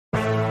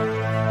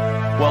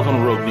Welcome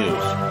to Rogue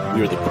News.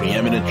 We are the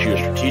preeminent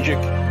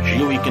geostrategic,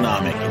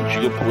 geoeconomic, and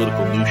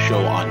geopolitical news show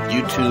on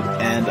YouTube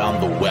and on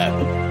the web.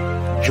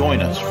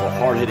 Join us for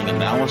hard-hitting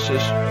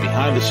analysis,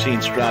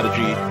 behind-the-scenes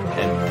strategy,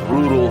 and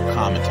brutal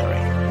commentary.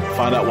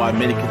 Find out why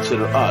many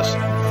consider us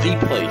the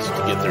place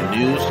to get their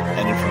news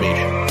and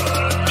information.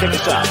 Check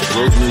us out at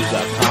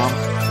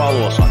roguenews.com.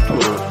 Follow us on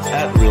Twitter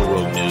at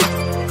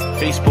RealRogueNews,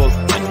 Facebook,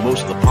 and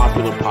most of the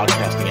popular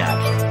podcasting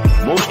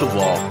apps. Most of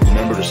all,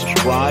 remember to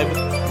subscribe,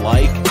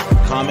 like,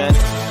 comment,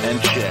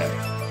 and share.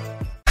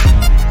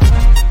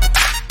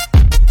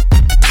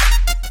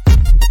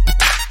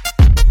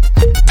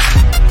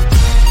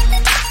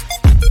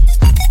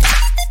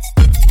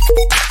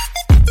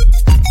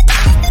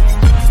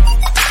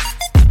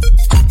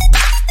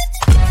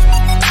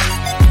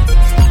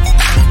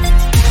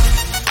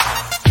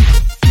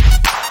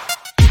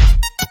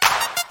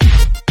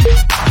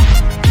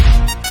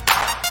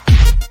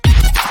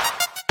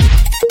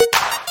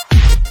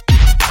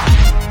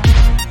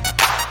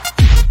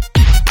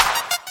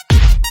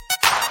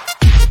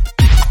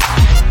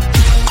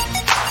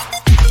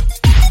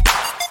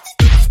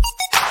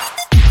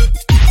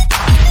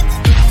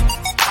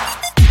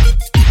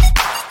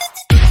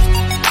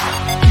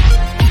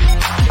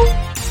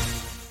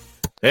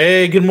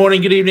 Hey, good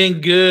morning, good evening,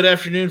 good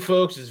afternoon,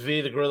 folks. It's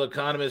V, the Guerrilla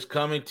Economist,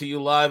 coming to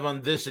you live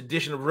on this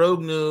edition of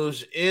Rogue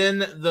News.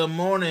 In the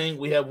morning,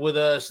 we have with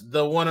us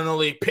the one and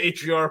only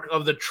patriarch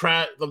of the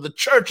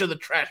Church of the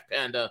Trash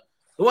Panda.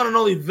 The one and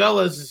only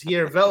Veles is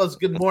here. Veles,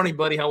 good morning,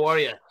 buddy. How are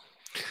you?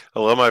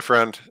 Hello, my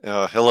friend.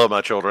 Hello,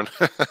 my children.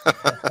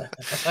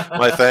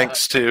 My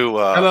thanks to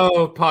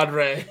hello,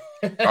 Padre.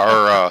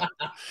 our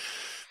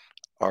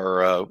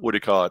what do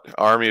you call it?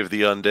 Army of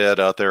the Undead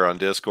out there on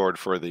Discord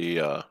for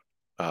the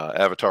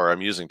avatar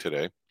I'm using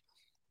today.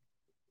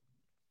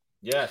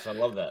 Yes, I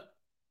love that.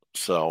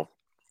 So,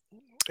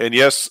 and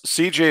yes,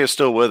 CJ is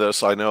still with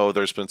us. I know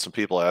there's been some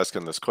people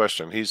asking this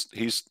question. He's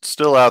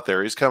still out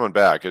there. He's coming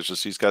back. It's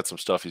just he's got some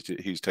stuff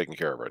he's taking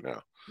care of right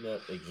now.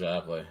 Yep,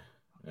 exactly.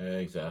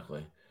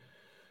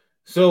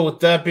 So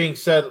with that being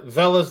said,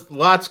 Veles,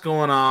 lots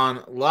going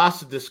on, lots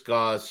to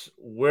discuss.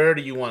 Where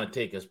do you want to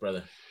take us,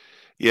 brother?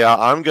 Yeah,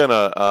 I'm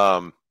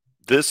gonna.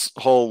 This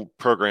whole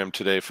program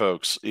today,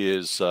 folks,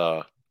 is.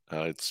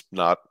 It's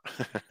not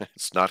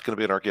going to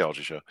be an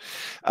archaeology show,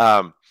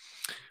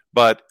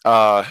 but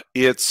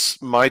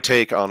it's my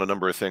take on a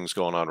number of things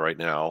going on right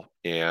now.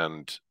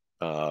 And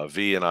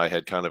V and I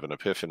had kind of an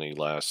epiphany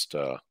last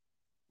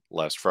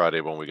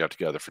Friday when we got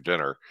together for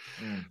dinner.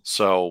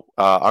 So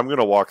I'm going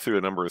to walk through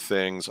a number of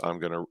things. I'm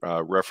going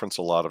to reference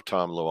a lot of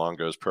Tom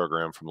Luongo's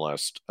program from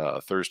last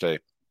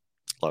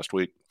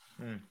week.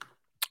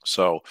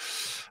 So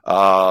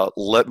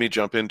let me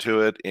jump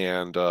into it,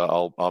 and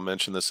I'll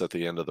mention this at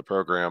the end of the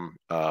program.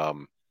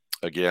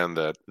 Again,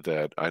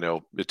 that I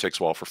know it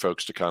takes a while for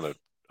folks to kind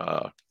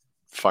of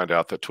find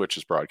out that Twitch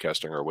is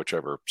broadcasting or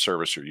whichever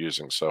service you're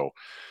using. So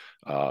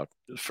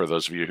for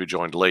those of you who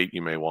joined late,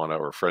 you may want to,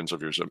 or friends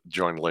of yours who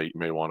joined late,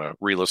 you may want to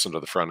re-listen to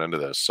the front end of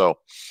this. So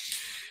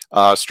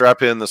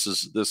strap in. This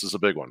is a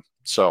big one.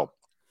 So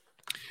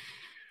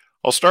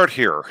I'll start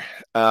here.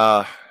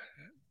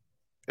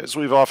 As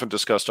we've often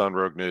discussed on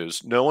Rogue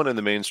News, no one in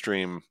the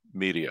mainstream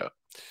media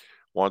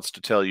wants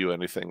to tell you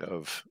anything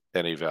of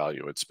any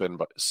value. It's been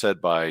said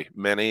by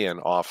many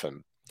and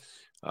often,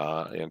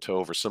 and to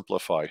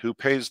oversimplify, who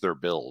pays their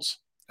bills?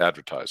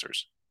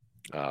 Advertisers.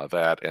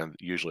 That and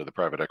usually the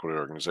private equity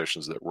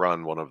organizations that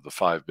run one of the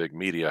 5 big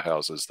media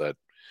houses that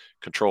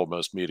control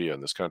most media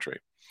in this country.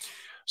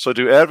 So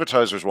do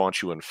advertisers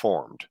want you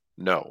informed?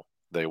 No,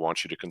 they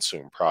want you to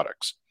consume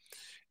products.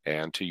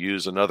 And to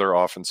use another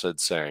often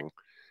said saying,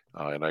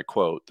 and I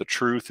quote, "The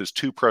truth is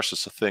too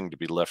precious a thing to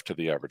be left to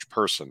the average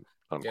person,"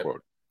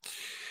 unquote. Yep.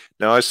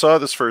 Now, I saw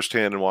this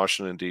firsthand in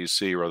Washington,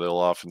 D.C., where they'll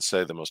often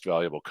say the most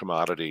valuable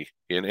commodity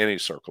in any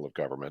circle of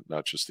government,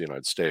 not just the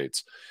United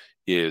States,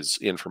 is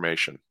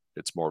information.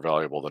 It's more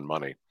valuable than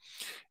money.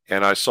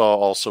 And I saw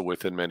also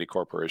within many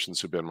corporations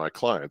who've been my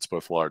clients,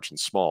 both large and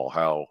small,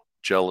 how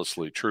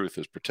jealously truth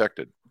is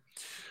protected.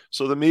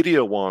 So the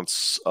media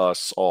wants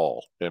us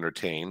all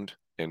entertained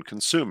and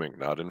consuming,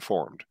 not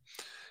informed.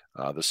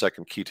 The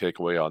second key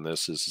takeaway on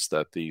this is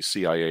that the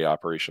CIA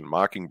Operation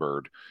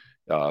Mockingbird,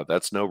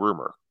 that's no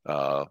rumor.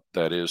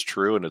 That is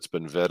true, and it's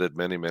been vetted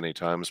many, many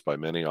times by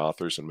many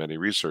authors and many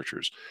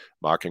researchers.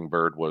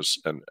 Mockingbird was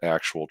an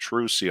actual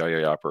true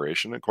CIA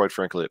operation, and quite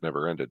frankly, it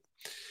never ended.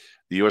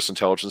 The U.S.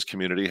 intelligence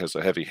community has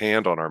a heavy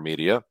hand on our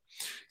media,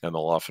 and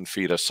they'll often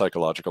feed us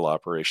psychological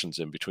operations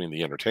in between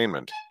the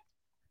entertainment.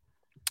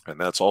 And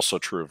that's also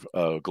true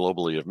of,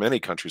 globally of many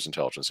countries'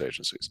 intelligence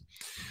agencies.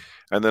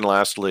 And then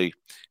lastly,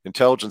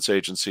 intelligence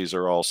agencies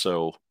are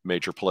also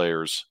major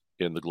players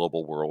in the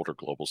global world, or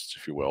globals,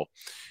 if you will,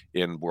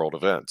 in world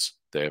events.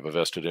 They have a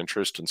vested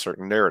interest in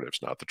certain narratives,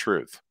 not the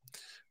truth.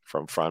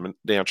 From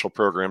financial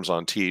programs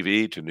on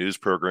TV to news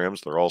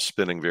programs, they're all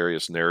spinning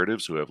various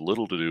narratives who have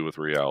little to do with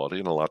reality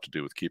and a lot to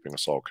do with keeping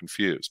us all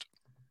confused.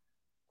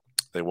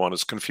 They want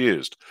us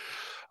confused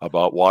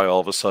about why all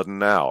of a sudden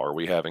now are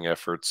we having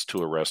efforts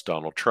to arrest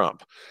Donald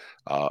Trump.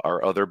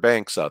 Are other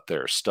banks out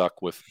there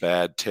stuck with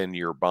bad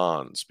 10-year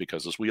bonds?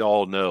 Because as we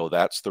all know,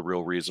 that's the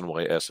real reason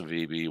why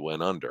SVB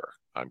went under.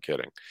 I'm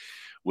kidding.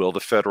 Will the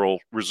Federal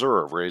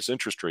Reserve raise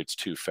interest rates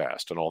too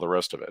fast and all the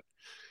rest of it?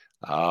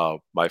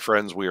 My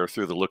friends, we are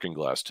through the looking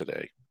glass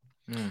today.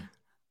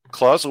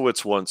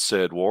 Clausewitz once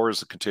said, war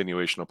is a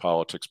continuation of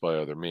politics by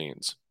other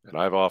means. And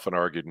I've often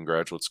argued in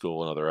graduate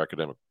school and other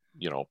academic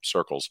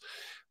circles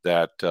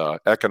that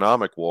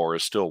economic war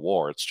is still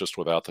war. It's just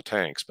without the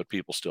tanks, but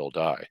people still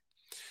die.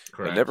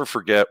 Correct. And never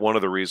forget, one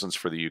of the reasons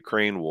for the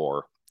Ukraine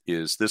war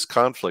is this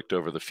conflict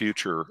over the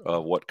future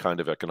of what kind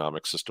of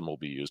economic system will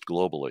be used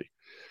globally.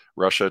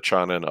 Russia,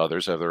 China, and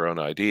others have their own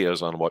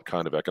ideas on what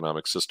kind of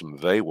economic system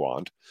they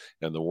want,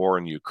 and the war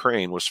in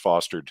Ukraine was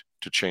fostered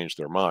to change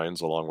their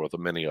minds, along with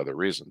many other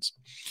reasons.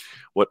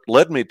 What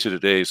led me to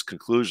today's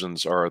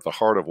conclusions are at the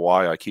heart of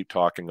why I keep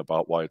talking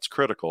about why it's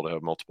critical to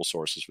have multiple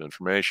sources of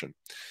information.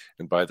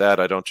 And by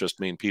that, I don't just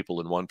mean people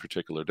in one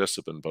particular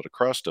discipline, but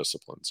across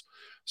disciplines.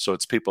 So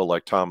it's people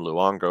like Tom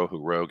Luongo, who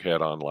Rogue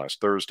had on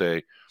last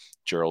Thursday,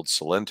 Gerald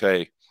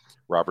Celente,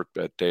 Robert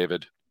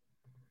Bet-David,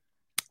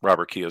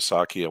 Robert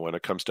Kiyosaki, and when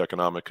it comes to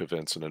economic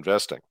events and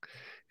investing.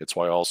 It's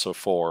why also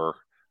for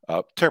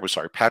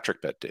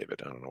Patrick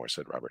Bet-David. I don't know why I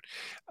said Robert.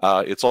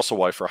 It's also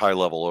why for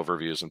high-level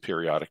overviews and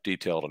periodic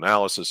detailed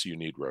analysis, you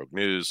need Rogue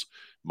News,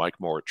 Mike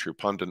Moore at True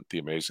Pundit, The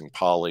Amazing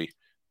Polly,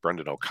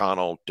 Brendan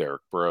O'Connell,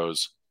 Derek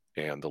Bros,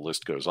 and the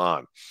list goes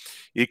on.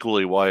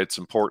 Equally, why it's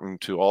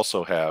important to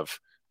also have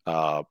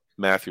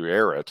Matthew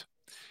Arrett,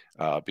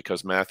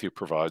 because Matthew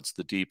provides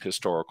the deep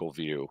historical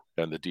view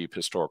and the deep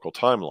historical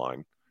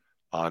timeline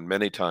on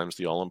many times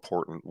the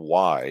all-important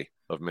why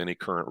of many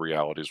current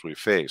realities we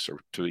face, or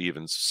to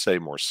even say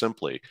more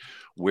simply,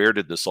 where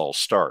did this all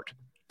start?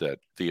 That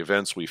the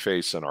events we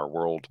face in our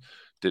world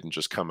didn't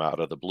just come out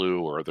of the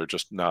blue, or they're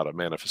just not a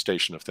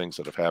manifestation of things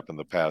that have happened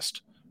the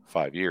past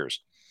 5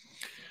 years.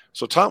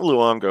 So Tom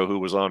Luongo, who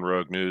was on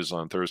Rogue News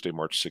on Thursday,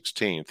 March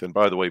 16th, and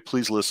by the way,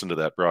 please listen to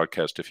that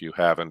broadcast if you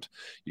haven't.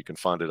 You can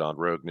find it on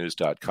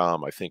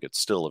roguenews.com. I think it's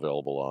still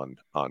available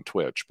on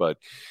Twitch. But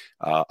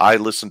I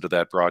listened to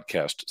that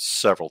broadcast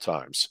several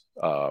times,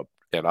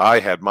 and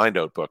I had my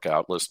notebook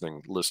out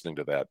listening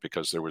to that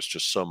because there was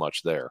just so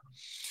much there.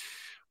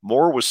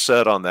 More was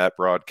said on that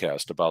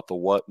broadcast about the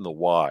what and the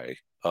why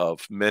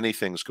of many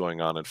things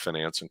going on in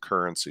finance and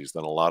currencies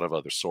than a lot of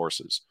other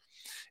sources.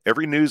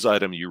 Every news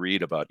item you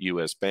read about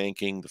U.S.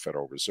 banking, the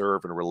Federal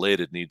Reserve, and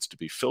related needs to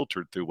be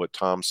filtered through what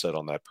Tom said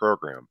on that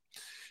program.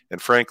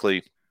 And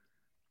frankly,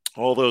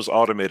 all those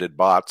automated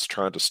bots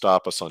trying to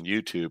stop us on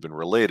YouTube and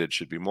related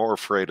should be more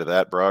afraid of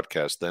that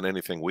broadcast than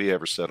anything we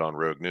ever said on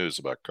Rogue News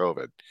about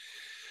COVID.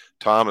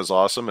 Tom is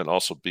awesome, and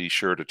also be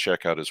sure to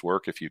check out his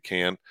work if you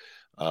can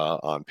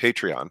on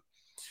Patreon.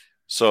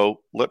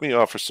 So let me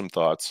offer some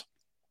thoughts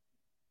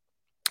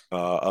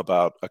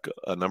about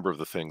a number of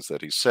the things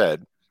that he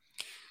said.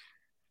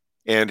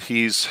 And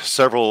he's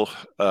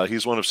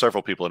one of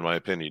several people, in my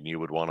opinion,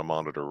 you would want to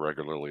monitor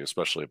regularly,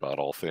 especially about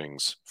all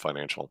things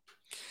financial.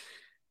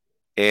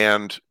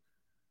 And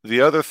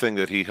the other thing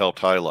that he helped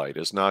highlight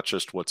is not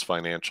just what's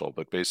financial,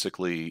 but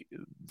basically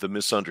the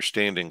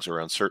misunderstandings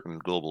around certain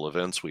global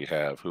events we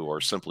have, who are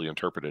simply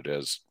interpreted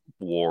as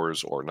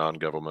wars or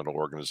non-governmental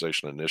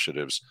organization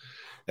initiatives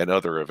and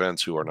other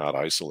events who are not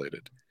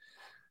isolated.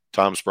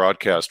 Tom's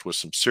broadcast was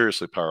some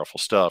seriously powerful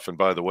stuff. And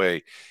by the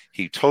way,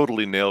 he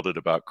totally nailed it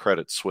about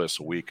Credit Suisse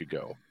a week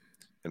ago.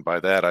 And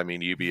by that, I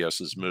mean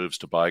UBS's moves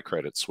to buy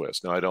Credit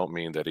Suisse. Now, I don't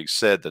mean that he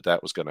said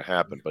that was going to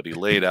happen, but he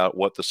laid out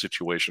what the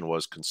situation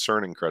was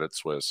concerning Credit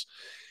Suisse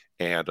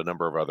and a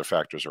number of other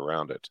factors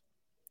around it.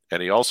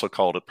 And he also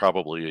called it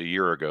probably a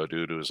year ago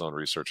due to his own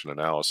research and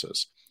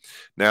analysis.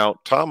 Now,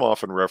 Tom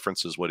often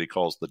references what he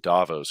calls the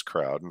Davos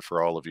crowd. And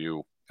for all of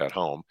you at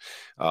home,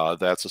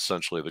 that's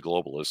essentially the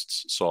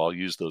globalists. So I'll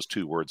use those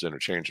two words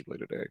interchangeably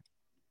today.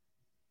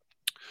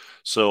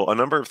 So a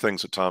number of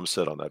things that Tom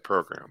said on that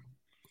program,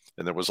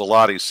 and there was a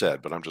lot he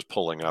said, but I'm just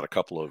pulling out a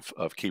couple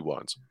of key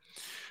ones.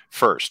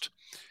 First,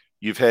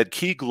 you've had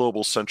key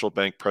global central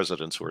bank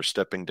presidents who are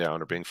stepping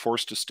down or being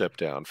forced to step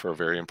down for a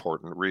very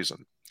important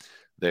reason.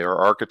 They are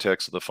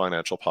architects of the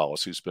financial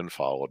policies been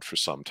followed for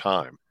some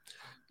time.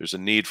 There's a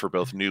need for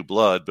both new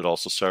blood, but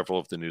also several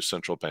of the new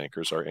central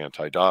bankers are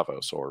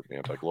anti-Davos or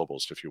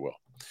anti-globalist, if you will.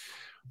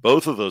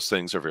 Both of those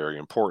things are very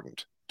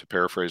important. To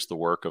paraphrase the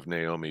work of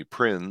Naomi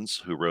Prinz,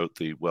 who wrote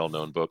the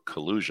well-known book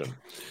Collusion,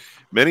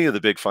 many of the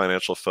big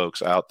financial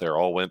folks out there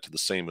all went to the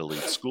same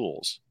elite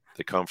schools.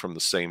 They come from the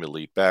same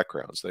elite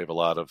backgrounds. They have a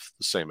lot of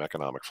the same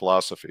economic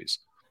philosophies.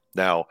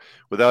 Now,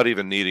 without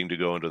even needing to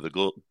go into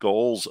the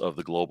goals of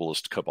the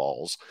globalist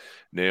cabals,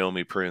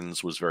 Naomi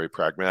Prinz was very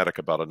pragmatic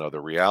about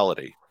another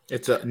reality.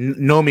 It's a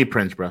Nomi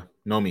Prince, bro.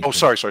 Nomi. Oh,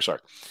 sorry.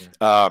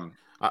 Yeah.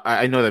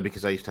 I know that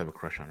because I used to have a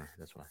crush on her.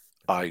 That's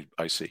why.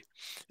 I see.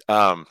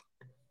 All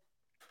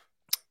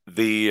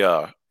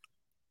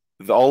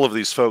of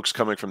these folks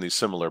coming from these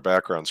similar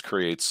backgrounds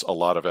creates a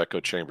lot of echo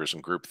chambers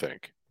and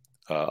groupthink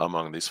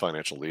among these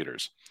financial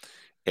leaders.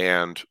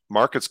 And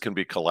markets can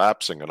be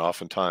collapsing, and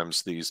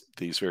oftentimes these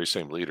very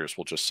same leaders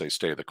will just say,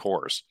 stay the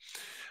course.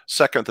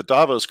 Second, the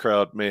Davos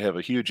crowd may have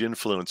a huge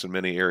influence in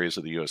many areas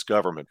of the U.S.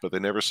 government, but they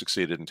never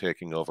succeeded in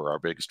taking over our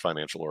biggest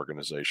financial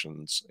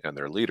organizations and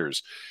their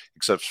leaders,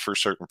 except for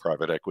certain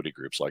private equity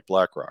groups like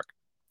BlackRock.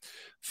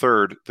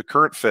 Third, the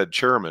current Fed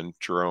chairman,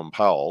 Jerome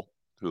Powell,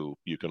 who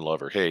you can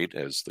love or hate,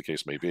 as the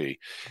case may be,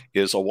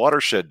 is a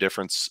watershed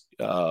difference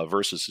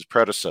versus his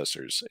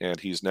predecessors, and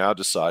he's now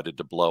decided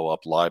to blow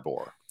up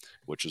LIBOR,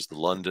 which is the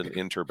London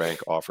Interbank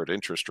Offered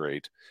Interest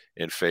Rate,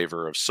 in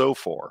favor of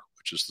SOFR,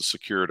 which is the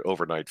Secured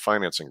Overnight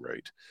Financing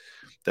Rate.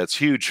 That's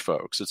huge,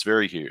 folks. It's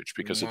very huge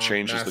because it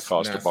changes the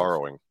cost of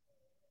borrowing.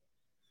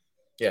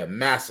 Yeah,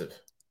 massive.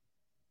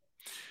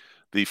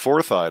 The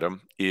fourth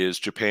item is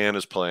Japan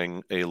is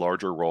playing a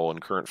larger role in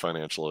current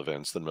financial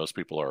events than most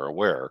people are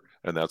aware,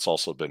 and that's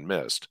also been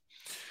missed.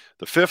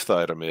 The fifth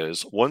item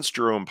is, once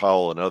Jerome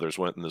Powell and others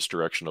went in this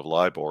direction of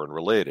LIBOR and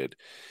related,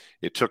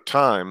 it took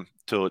time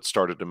till it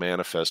started to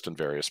manifest in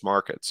various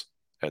markets.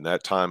 And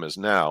that time is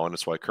now, and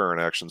it's why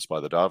current actions by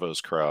the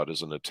Davos crowd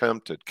is an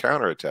attempt at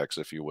counterattacks,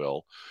 if you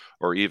will,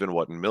 or even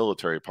what in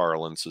military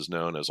parlance is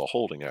known as a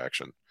holding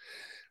action.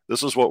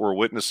 This is what we're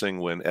witnessing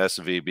when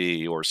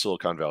SVB, or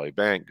Silicon Valley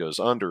Bank, goes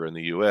under in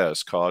the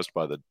U.S., caused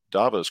by the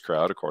Davos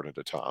crowd, according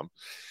to Tom,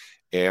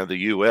 and the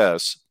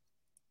U.S.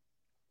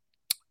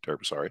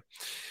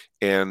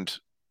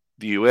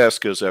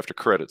 goes after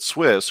Credit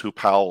Suisse, who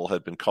Powell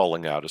had been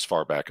calling out as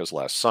far back as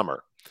last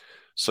summer.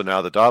 So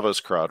now the Davos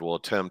crowd will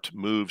attempt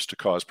moves to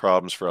cause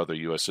problems for other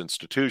U.S.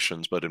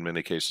 institutions, but in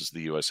many cases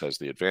the U.S. has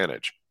the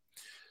advantage.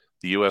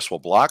 The U.S. will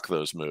block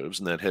those moves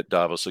and then hit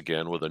Davos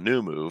again with a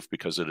new move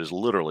because it is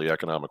literally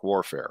economic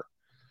warfare.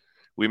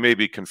 We may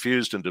be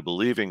confused into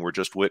believing we're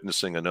just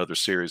witnessing another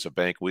series of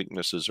bank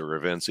weaknesses or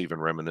events even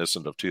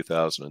reminiscent of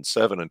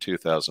 2007 and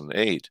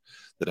 2008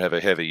 that have a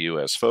heavy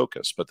U.S.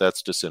 focus, but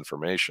that's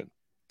disinformation.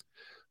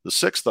 The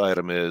sixth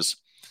item is,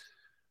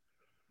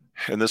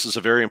 and this is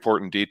a very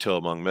important detail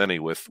among many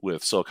with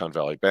Silicon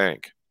Valley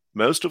Bank,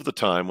 most of the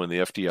time when the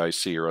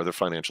FDIC or other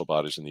financial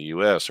bodies in the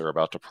U.S. are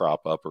about to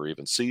prop up or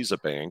even seize a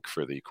bank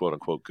for the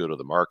quote-unquote good of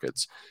the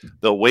markets,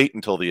 they'll wait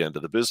until the end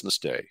of the business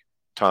day.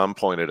 Tom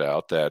pointed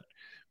out that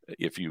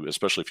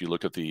especially if you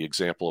look at the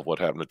example of what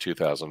happened in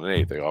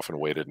 2008, they often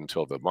waited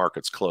until the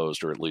markets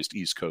closed, or at least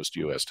East Coast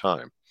U.S.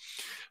 time.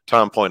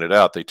 Tom pointed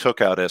out they took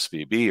out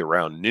SVB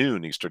around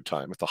noon Eastern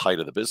time at the height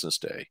of the business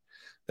day.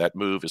 That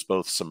move is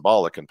both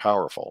symbolic and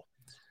powerful.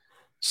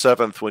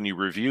 Seventh, when you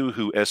review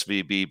who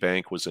SVB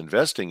Bank was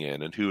investing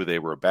in and who they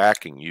were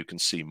backing, you can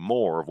see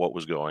more of what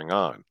was going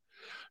on.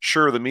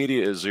 Sure, the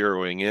media is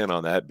zeroing in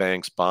on that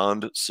bank's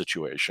bond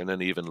situation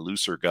and even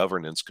looser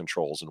governance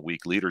controls and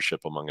weak leadership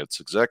among its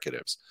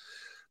executives.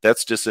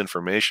 That's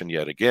disinformation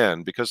yet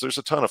again, because there's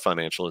a ton of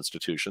financial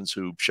institutions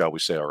who, shall we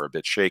say, are a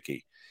bit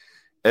shaky.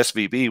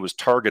 SVB was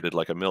targeted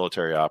like a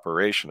military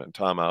operation, and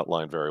Tom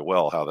outlined very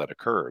well how that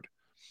occurred.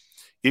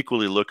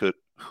 Equally, look at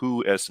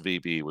who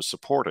SVB was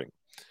supporting.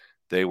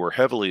 They were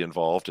heavily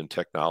involved in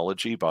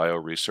technology,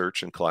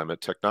 bioresearch, and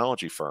climate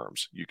technology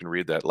firms. You can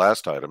read that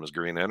last item as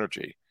green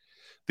energy.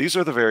 These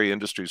are the very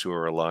industries who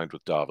are aligned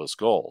with Davos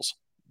goals.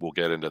 We'll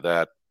get into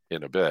that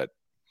in a bit.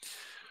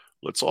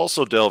 Let's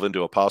also delve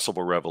into a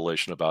possible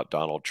revelation about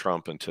Donald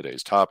Trump in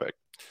today's topic.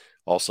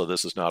 Also,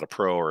 this is not a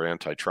pro or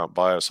anti-Trump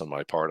bias on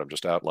my part. I'm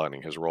just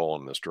outlining his role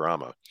in this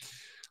drama.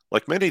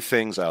 Like many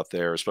things out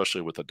there,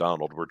 especially with the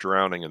Donald, we're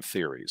drowning in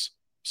theories.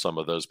 Some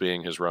of those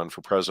being his run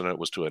for president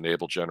was to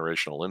enable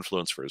generational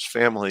influence for his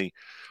family,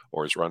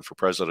 or his run for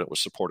president was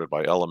supported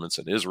by elements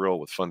in Israel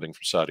with funding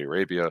from Saudi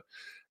Arabia.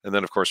 And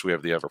then, of course, we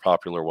have the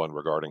ever-popular one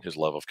regarding his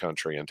love of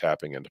country and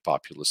tapping into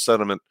populist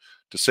sentiment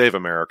to save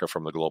America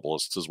from the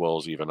globalists as well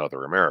as even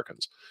other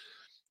Americans.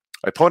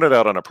 I pointed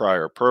out on a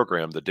prior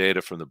program the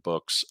data from the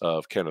books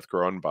of Kenneth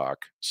Grunbach,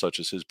 such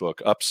as his book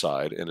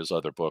Upside and his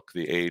other book,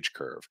 The Age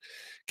Curve.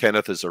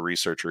 Kenneth is a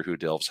researcher who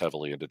delves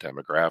heavily into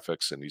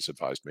demographics, and he's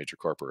advised major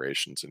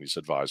corporations, and he's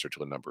advisor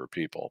to a number of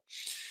people.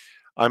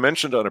 I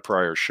mentioned on a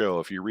prior show,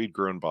 if you read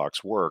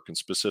Grunbach's work, and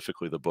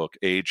specifically the book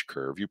Age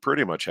Curve, you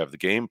pretty much have the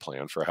game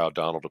plan for how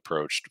Donald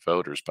approached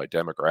voters by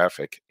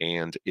demographic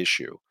and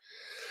issue.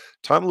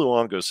 Tom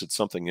Luongo said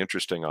something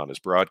interesting on his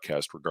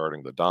broadcast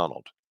regarding the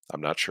Donald.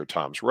 I'm not sure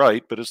Tom's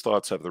right, but his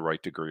thoughts have the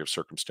right degree of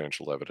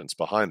circumstantial evidence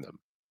behind them.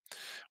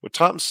 What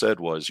Tom said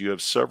was, you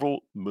have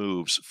several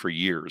moves for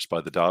years by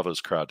the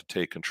Davos crowd to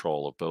take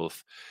control of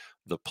both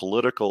the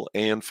political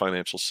and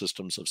financial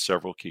systems of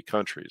several key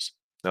countries.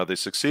 Now, they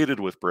succeeded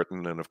with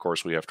Britain, and of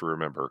course we have to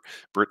remember,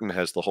 Britain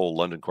has the whole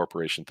London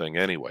Corporation thing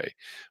anyway,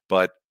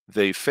 but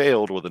they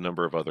failed with a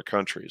number of other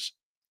countries.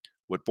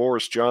 What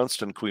Boris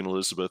Johnson, Queen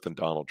Elizabeth, and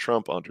Donald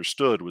Trump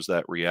understood was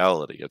that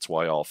reality. It's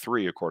why all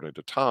three, according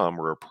to Tom,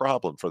 were a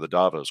problem for the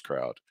Davos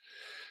crowd.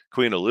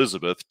 Queen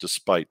Elizabeth,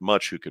 despite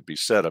much who could be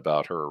said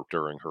about her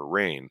during her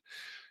reign,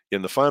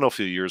 in the final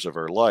few years of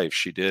her life,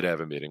 she did have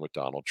a meeting with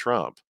Donald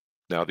Trump.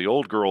 Now, the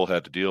old girl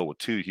had to deal with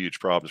two huge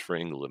problems for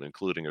England,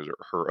 including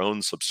her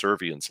own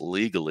subservience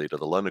legally to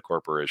the London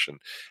Corporation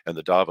and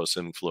the Davos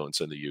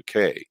influence in the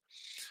UK.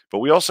 But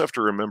we also have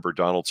to remember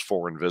Donald's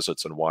foreign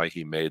visits and why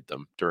he made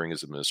them during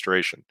his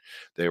administration.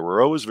 They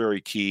were always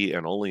very key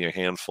and only a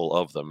handful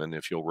of them. And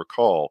if you'll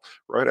recall,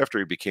 right after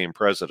he became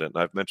president,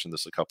 and I've mentioned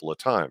this a couple of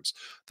times,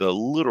 the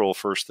literal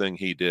first thing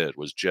he did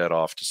was jet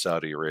off to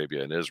Saudi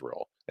Arabia and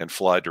Israel and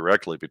fly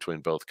directly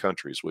between both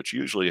countries, which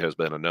usually has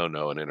been a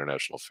no-no in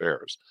international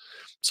affairs.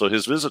 So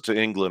his visit to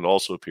England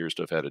also appears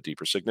to have had a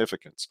deeper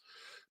significance.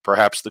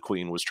 Perhaps the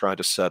Queen was trying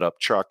to set up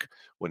Chuck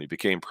when he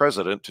became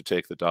president to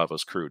take the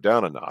Davos crew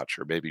down a notch,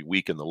 or maybe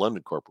weaken the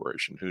London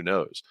Corporation, who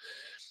knows.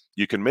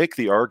 You can make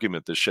the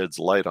argument this sheds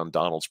light on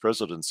Donald's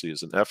presidency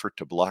as an effort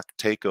to block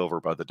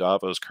takeover by the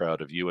Davos crowd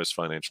of U.S.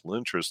 financial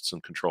interests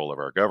and control of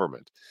our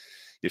government.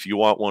 If you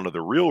want one of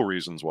the real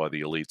reasons why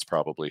the elites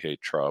probably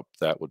hate Trump,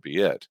 that would be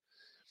it.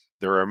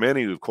 There are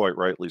many who've quite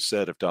rightly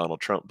said if Donald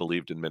Trump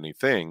believed in many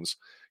things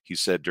he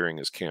said during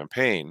his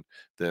campaign,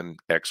 then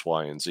X,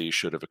 Y, and Z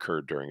should have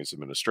occurred during his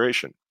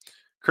administration.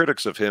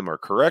 Critics of him are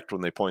correct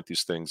when they point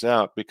these things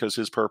out because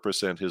his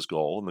purpose and his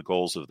goal and the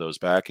goals of those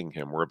backing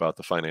him were about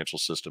the financial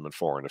system and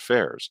foreign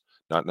affairs,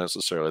 not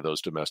necessarily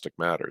those domestic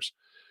matters.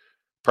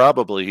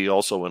 Probably he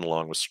also went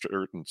along with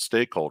certain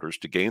stakeholders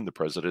to gain the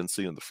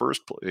presidency in the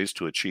first place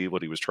to achieve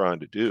what he was trying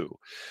to do,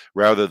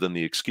 rather than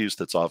the excuse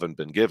that's often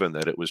been given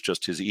that it was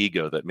just his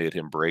ego that made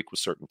him break with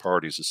certain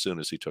parties as soon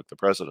as he took the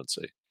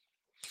presidency.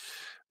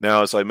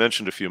 Now, as I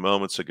mentioned a few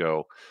moments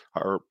ago,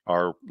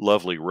 our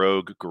lovely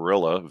rogue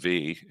gorilla,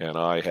 V, and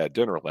I had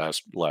dinner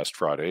last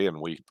Friday,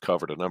 and we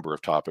covered a number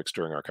of topics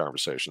during our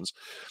conversations.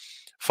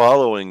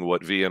 Following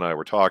what V and I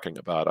were talking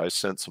about, I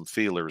sent some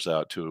feelers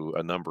out to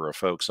a number of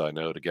folks I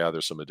know to gather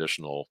some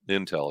additional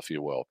intel, if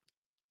you will.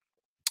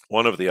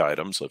 One of the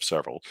items of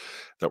several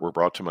that were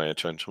brought to my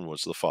attention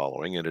was the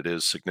following, and it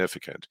is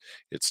significant.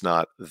 It's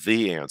not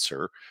the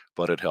answer,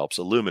 but it helps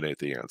illuminate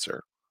the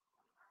answer.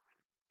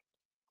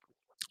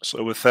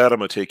 So with that, I'm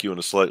going to take you in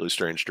a slightly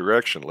strange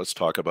direction. Let's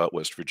talk about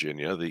West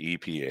Virginia, the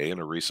EPA,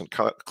 and a recent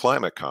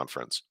climate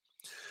conference.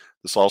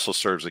 This also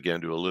serves again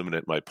to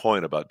illuminate my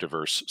point about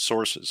diverse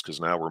sources,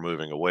 because now we're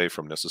moving away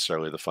from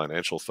necessarily the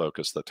financial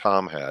focus that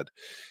Tom had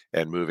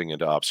and moving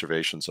into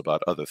observations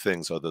about other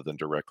things other than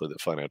directly the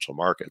financial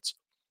markets.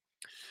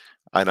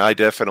 And I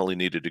definitely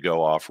needed to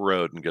go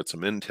off-road and get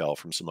some intel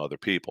from some other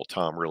people.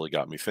 Tom really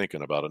got me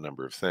thinking about a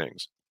number of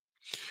things.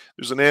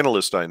 There's an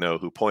analyst I know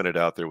who pointed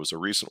out there was a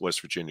recent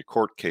West Virginia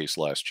court case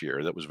last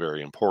year that was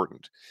very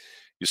important.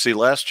 You see,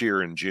 last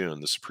year in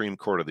June, the Supreme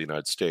Court of the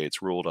United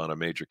States ruled on a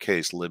major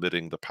case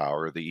limiting the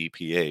power of the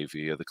EPA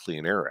via the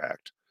Clean Air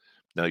Act.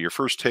 Now, your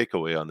first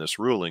takeaway on this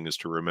ruling is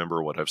to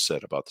remember what I've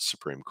said about the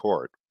Supreme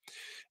Court.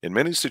 In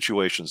many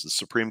situations, the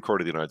Supreme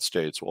Court of the United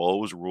States will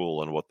always rule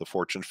on what the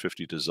Fortune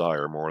 50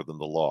 desire more than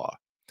the law.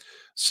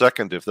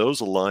 Second, if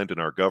those aligned in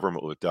our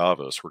government with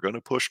Davos were going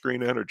to push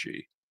green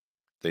energy,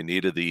 they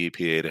needed the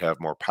EPA to have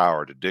more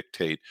power to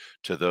dictate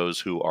to those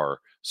who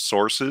are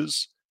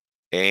sources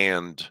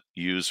and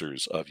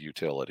users of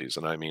utilities,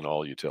 and I mean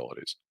all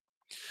utilities.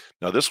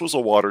 Now, this was a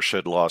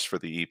watershed loss for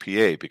the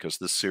EPA because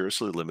this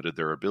seriously limited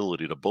their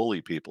ability to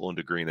bully people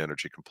into green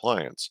energy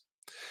compliance.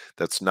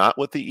 That's not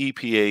what the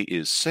EPA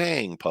is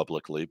saying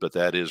publicly, but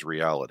that is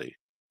reality.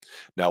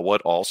 Now,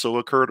 what also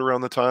occurred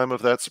around the time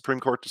of that Supreme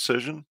Court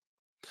decision?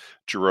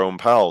 Jerome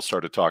Powell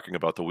started talking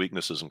about the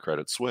weaknesses in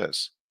Credit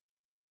Suisse.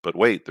 But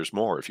wait, there's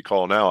more. If you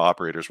call now,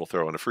 operators will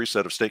throw in a free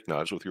set of steak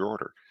knives with your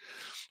order,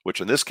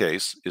 which in this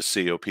case is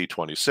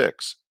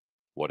COP26.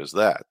 What is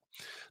that?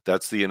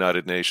 That's the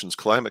United Nations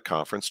Climate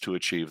Conference to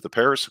achieve the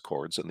Paris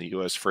Accords and the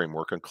U.S.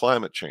 framework on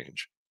climate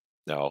change.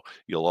 Now,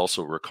 you'll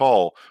also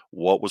recall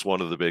what was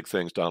one of the big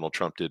things Donald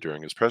Trump did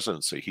during his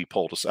presidency. He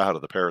pulled us out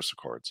of the Paris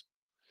Accords.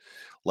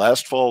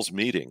 Last fall's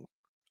meeting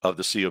of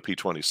the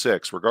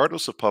COP26,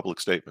 regardless of public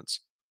statements,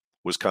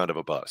 was kind of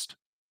a bust.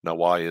 Now,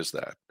 why is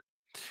that?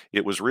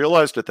 It was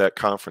realized at that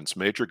conference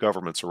major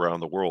governments around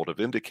the world have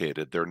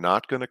indicated they're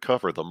not going to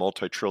cover the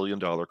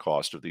multi-trillion-dollar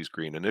cost of these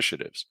green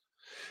initiatives.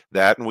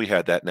 That, and we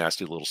had that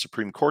nasty little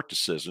Supreme Court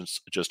decision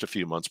just a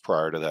few months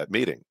prior to that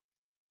meeting.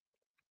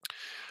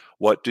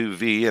 What do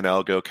V and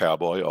Algo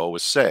Cowboy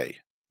always say?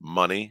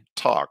 Money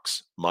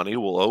talks. Money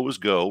will always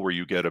go where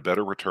you get a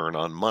better return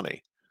on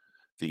money.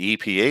 The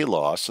EPA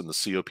loss in the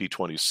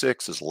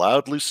COP26 is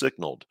loudly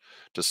signaled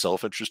to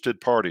self-interested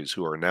parties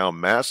who are now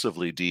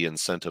massively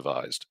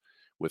de-incentivized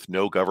with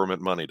no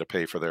government money to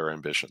pay for their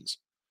ambitions.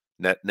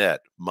 Net,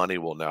 money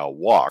will now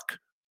walk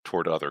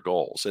toward other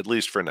goals, at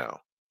least for now.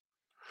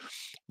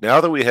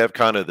 Now that we have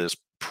kind of this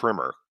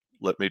primer,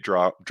 let me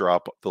drop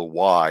the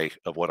why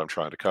of what I'm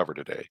trying to cover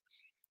today.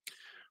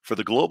 For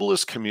the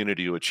globalist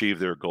community to achieve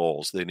their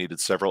goals, they needed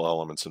several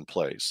elements in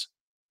place.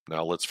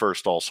 Now, let's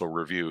first also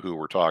review who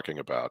we're talking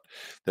about.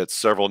 That's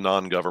several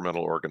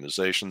non-governmental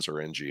organizations or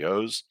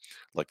NGOs,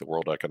 like the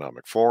World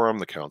Economic Forum,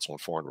 the Council on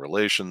Foreign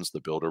Relations,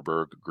 the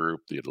Bilderberg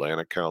Group, the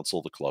Atlantic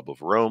Council, the Club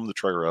of Rome, the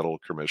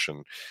Trilateral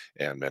Commission,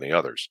 and many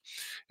others.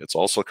 It's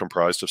also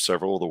comprised of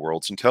several of the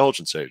world's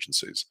intelligence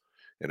agencies.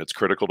 And it's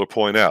critical to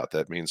point out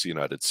that means the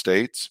United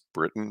States,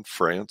 Britain,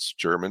 France,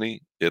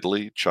 Germany,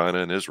 Italy, China,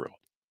 and Israel.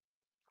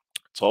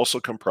 It's also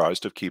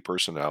comprised of key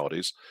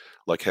personalities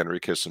like Henry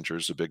Kissinger,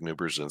 Zbigniew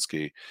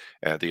Brzezinski,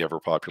 and the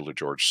ever-popular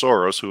George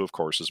Soros, who, of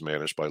course, is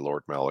managed by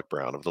Lord Malik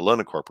Brown of the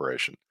London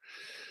Corporation.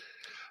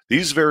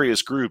 These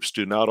various groups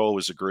do not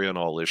always agree on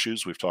all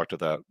issues. We've talked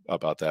about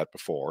that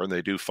before, and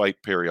they do fight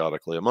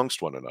periodically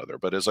amongst one another.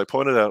 But as I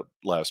pointed out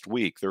last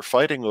week, they're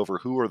fighting over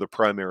who are the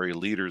primary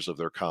leaders of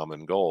their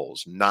common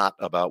goals, not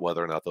about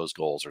whether or not those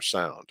goals are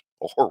sound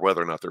or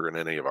whether or not they're in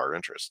any of our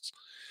interests.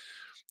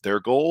 Their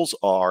goals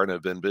are and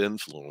have been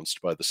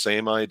influenced by the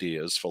same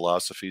ideas,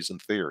 philosophies, and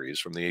theories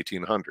from the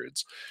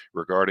 1800s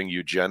regarding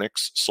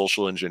eugenics,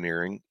 social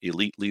engineering,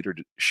 elite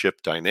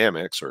leadership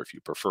dynamics, or if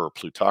you prefer,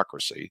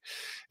 plutocracy,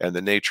 and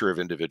the nature of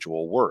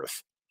individual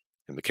worth.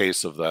 In the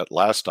case of that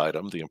last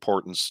item, the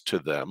importance to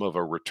them of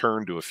a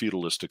return to a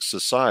feudalistic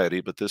society,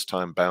 but this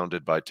time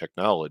bounded by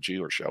technology,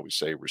 or shall we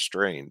say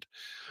restrained,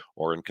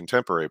 or in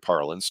contemporary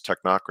parlance,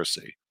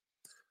 technocracy.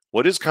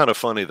 What is kind of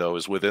funny, though,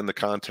 is within the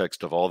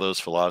context of all those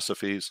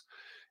philosophies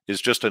is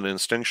just an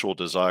instinctual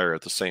desire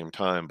at the same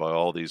time by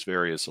all these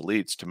various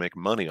elites to make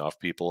money off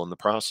people in the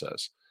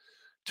process.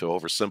 To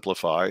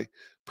oversimplify,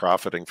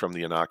 profiting from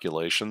the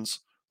inoculations,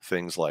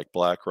 things like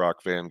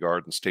BlackRock,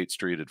 Vanguard, and State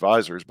Street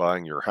advisors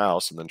buying your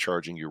house and then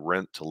charging you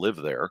rent to live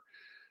there,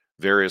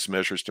 various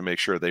measures to make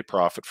sure they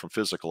profit from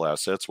physical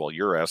assets while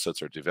your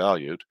assets are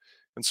devalued,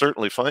 and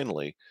certainly,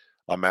 finally,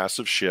 a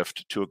massive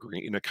shift to a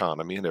green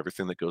economy and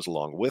everything that goes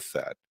along with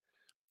that.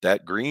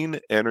 That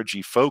green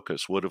energy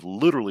focus would have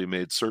literally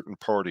made certain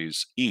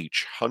parties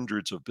each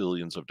hundreds of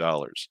billions of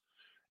dollars.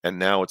 And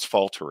now it's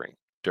faltering,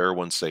 dare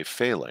one say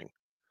failing.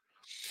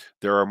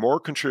 There are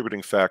more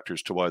contributing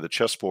factors to why the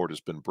chessboard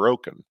has been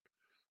broken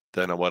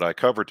than what I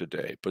covered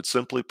today, but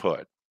simply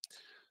put,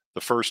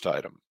 the first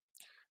item,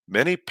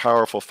 many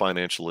powerful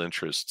financial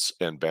interests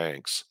and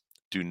banks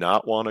do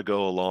not want to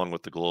go along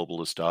with the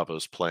globalist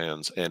Davos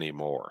plans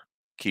anymore.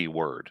 Key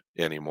word,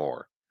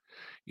 anymore.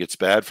 It's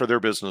bad for their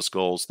business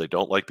goals. They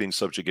don't like being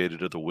subjugated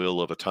to the will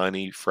of a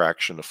tiny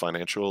fraction of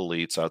financial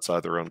elites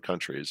outside their own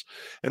countries.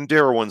 And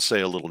dare one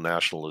say a little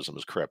nationalism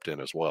has crept in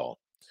as well.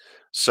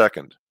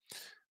 Second,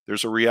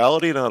 there's a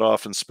reality not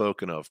often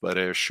spoken of, but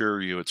I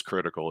assure you it's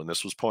critical, and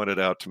this was pointed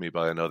out to me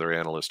by another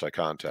analyst I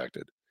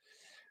contacted.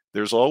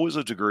 There's always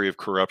a degree of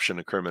corruption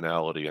and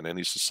criminality in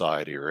any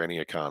society or any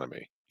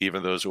economy,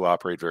 even those who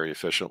operate very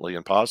efficiently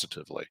and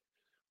positively.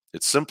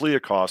 It's simply a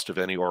cost of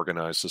any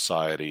organized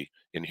society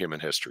in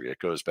human history. It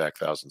goes back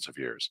thousands of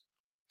years.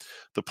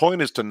 The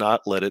point is to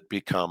not let it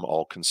become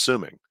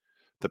all-consuming.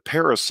 The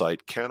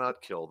parasite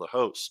cannot kill the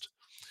host.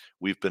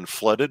 We've been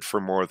flooded for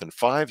more than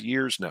 5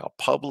 years now,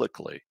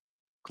 publicly,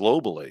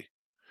 globally,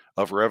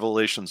 of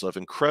revelations of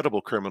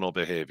incredible criminal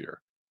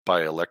behavior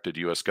by elected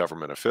U.S.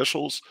 government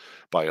officials,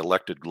 by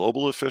elected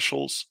global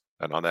officials,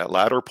 and on that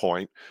latter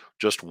point,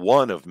 just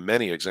one of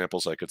many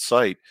examples I could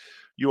cite.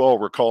 You all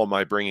recall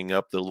my bringing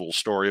up the little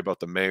story about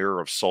the mayor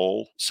of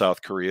Seoul,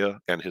 South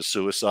Korea, and his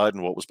suicide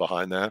and what was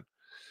behind that,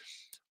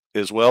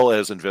 as well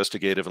as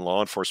investigative and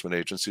law enforcement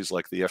agencies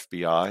like the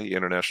FBI,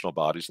 international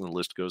bodies, and the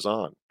list goes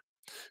on.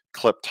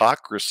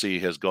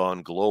 Kleptocracy has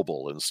gone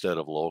global instead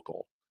of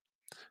local.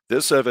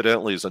 This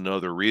evidently is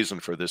another reason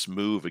for this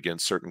move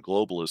against certain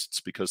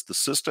globalists, because the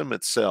system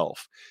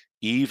itself,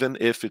 even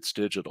if it's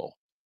digital,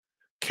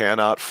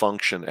 cannot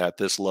function at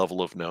this level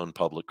of known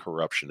public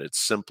corruption. It's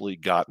simply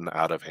gotten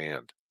out of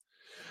hand.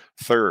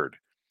 Third,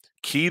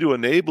 key to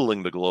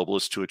enabling the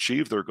globalists to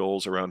achieve their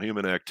goals around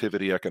human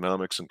activity,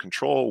 economics, and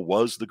control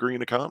was the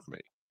green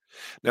economy.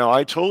 Now,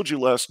 I told you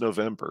last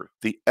November,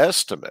 the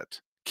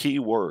estimate, key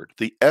word,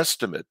 the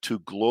estimate to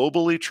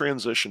globally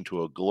transition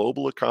to a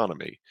global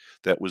economy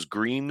that was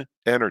green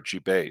energy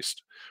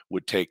based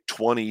would take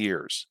 20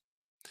 years.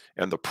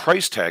 And the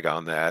price tag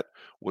on that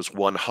was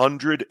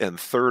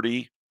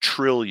 $130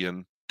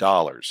 trillion.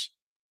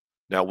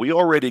 Now, we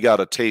already got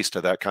a taste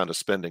of that kind of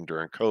spending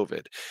during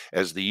COVID,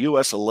 as the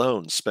U.S.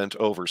 alone spent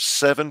over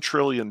 $7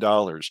 trillion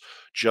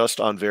just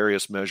on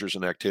various measures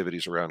and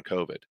activities around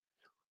COVID.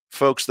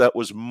 Folks, that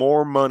was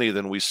more money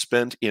than we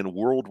spent in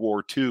World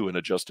War II in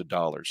adjusted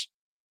dollars.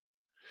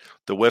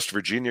 The West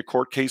Virginia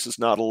court case is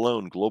not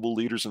alone. Global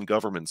leaders and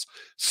governments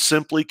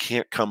simply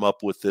can't come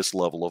up with this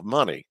level of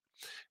money.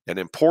 And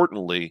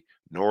importantly,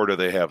 nor do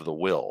they have the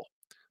will.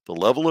 The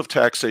level of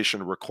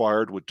taxation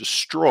required would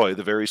destroy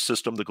the very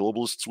system the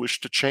globalists wish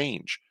to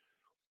change.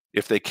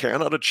 If they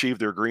cannot achieve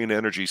their green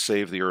energy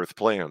save the earth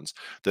plans,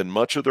 then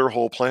much of their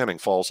whole planning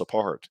falls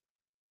apart.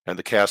 And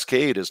the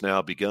cascade has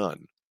now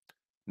begun.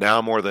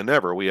 Now more than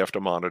ever, we have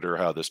to monitor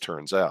how this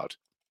turns out.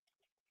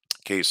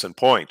 Case in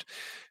point,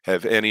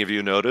 have any of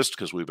you noticed,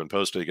 because we've been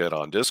posting it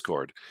on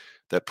Discord,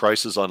 that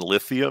prices on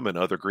lithium and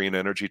other green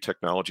energy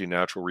technology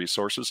natural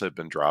resources have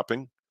been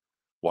dropping?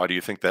 Why do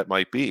you think that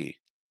might be?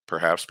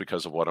 Perhaps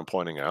because of what I'm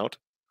pointing out?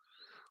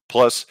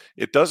 Plus,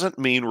 it doesn't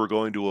mean we're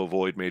going to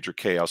avoid major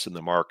chaos in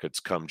the markets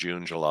come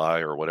June,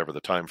 July, or whatever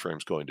the time frame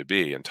is going to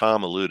be. And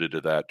Tom alluded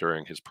to that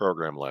during his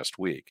program last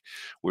week.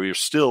 We're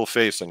still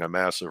facing a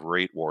massive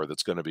rate war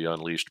that's going to be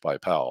unleashed by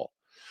Powell.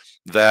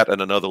 That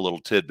and another little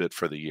tidbit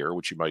for the year,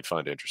 which you might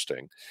find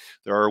interesting.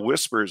 There are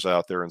whispers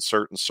out there in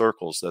certain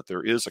circles that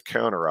there is a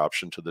counter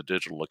option to the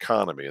digital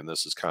economy, and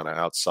this is kind of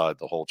outside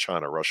the whole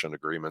China-Russian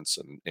agreements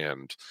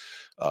and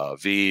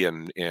V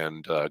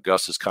and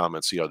Gus's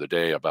comments the other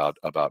day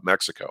about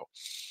Mexico.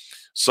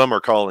 Some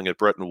are calling it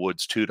Bretton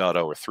Woods 2.0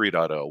 or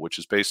 3.0, which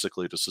is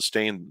basically to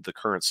sustain the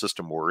current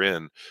system we're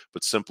in,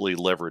 but simply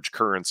leverage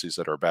currencies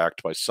that are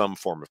backed by some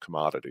form of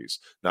commodities,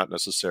 not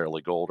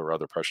necessarily gold or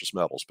other precious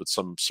metals, but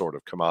some sort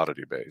of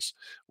commodity base.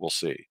 We'll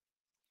see.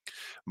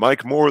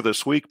 Mike Moore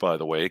this week, by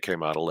the way,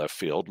 came out of left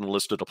field and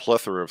listed a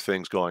plethora of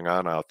things going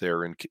on out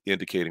there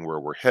indicating where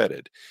we're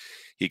headed.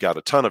 He got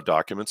a ton of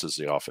documents, as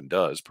he often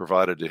does,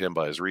 provided to him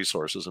by his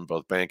resources in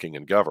both banking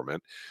and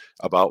government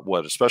about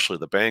what especially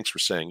the banks were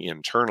saying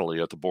internally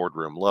at the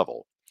boardroom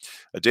level.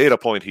 A data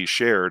point he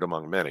shared,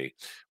 among many,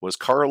 was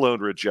car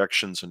loan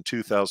rejections in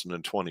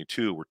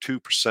 2022 were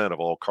 2% of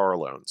all car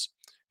loans.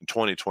 In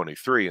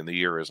 2023, and the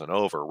year isn't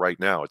over, right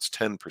now it's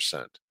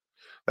 10%.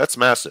 That's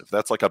massive.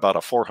 That's like about a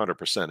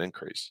 400%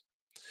 increase.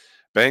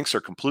 Banks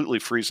are completely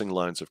freezing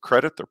lines of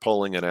credit. They're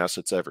pulling in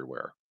assets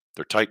everywhere.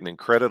 They're tightening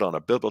credit on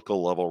a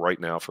biblical level right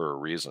now for a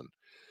reason.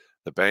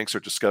 The banks are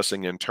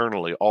discussing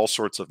internally all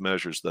sorts of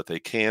measures that they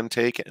can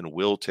take and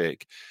will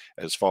take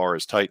as far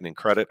as tightening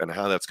credit and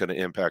how that's going to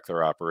impact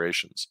their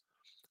operations.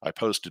 I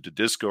posted to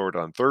Discord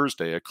on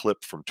Thursday a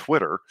clip from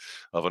Twitter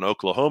of an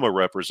Oklahoma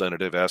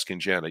representative asking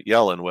Janet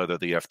Yellen whether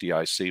the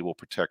FDIC will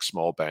protect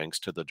small banks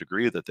to the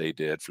degree that they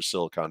did for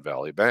Silicon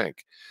Valley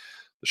Bank.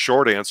 The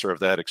short answer of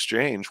that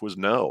exchange was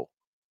no.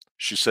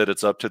 She said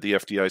it's up to the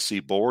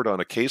FDIC board on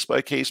a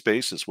case-by-case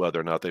basis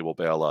whether or not they will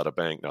bail out a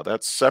bank. Now,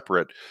 that's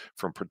separate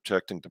from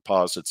protecting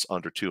deposits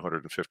under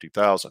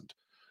 $250,000,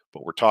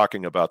 but we're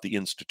talking about the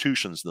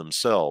institutions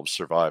themselves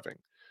surviving.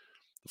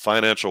 The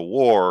financial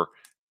war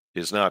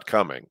is not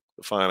coming.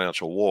 The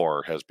financial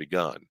war has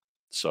begun.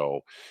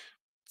 So,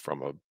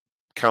 from a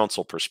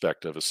council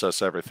perspective,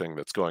 assess everything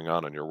that's going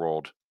on in your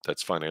world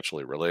that's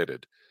financially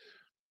related.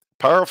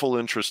 Powerful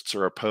interests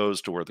are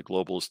opposed to where the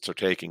globalists are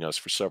taking us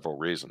for several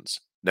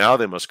reasons. Now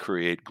they must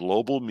create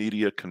global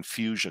media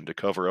confusion to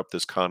cover up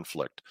this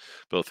conflict,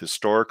 both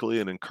historically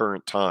and in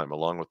current time,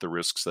 along with the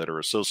risks that are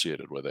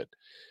associated with it.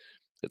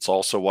 It's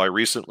also why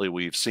recently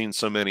we've seen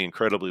so many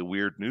incredibly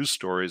weird news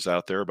stories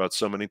out there about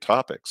so many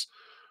topics.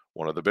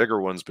 One of the bigger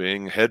ones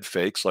being head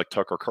fakes like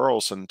Tucker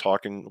Carlson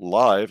talking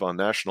live on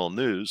national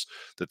news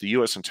that the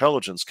U.S.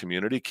 intelligence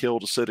community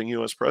killed a sitting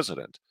U.S.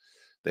 president.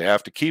 They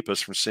have to keep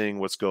us from seeing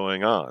what's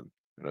going on.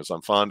 And as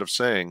I'm fond of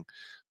saying,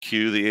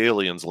 cue the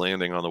aliens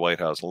landing on the White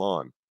House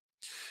lawn.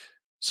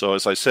 So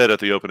as I said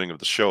at the opening of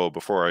the show,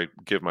 before I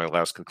give my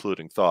last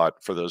concluding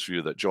thought, for those of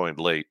you that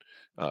joined late,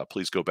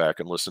 please go back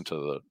and listen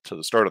to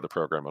the start of the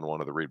program on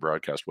one of the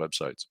rebroadcast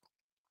websites.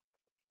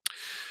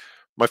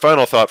 My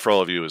final thought for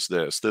all of you is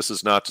this. This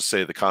is not to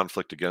say the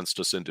conflict against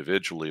us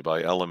individually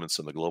by elements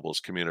in the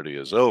globalist community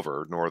is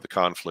over, nor the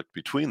conflict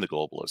between the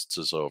globalists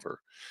is over.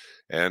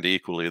 And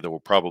equally, there will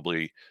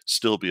probably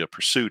still be a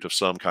pursuit of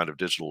some kind of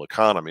digital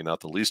economy,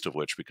 not the least of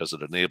which because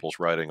it enables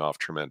writing off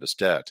tremendous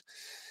debt.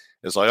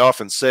 As I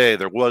often say,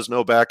 there was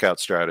no backout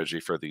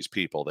strategy for these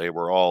people. They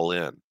were all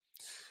in.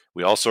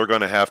 We also are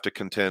going to have to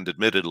contend,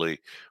 admittedly,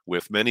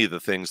 with many of the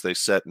things they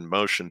set in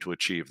motion to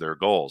achieve their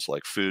goals,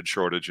 like food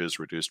shortages,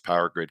 reduced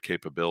power grid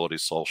capability,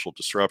 social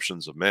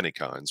disruptions of many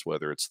kinds,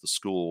 whether it's the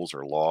schools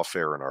or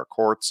lawfare in our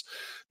courts,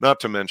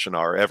 not to mention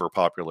our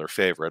ever-popular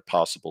favorite,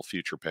 possible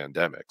future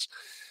pandemics.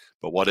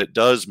 But what it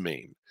does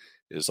mean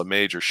is a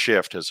major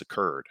shift has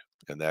occurred,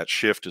 and that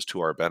shift is to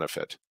our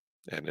benefit,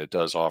 and it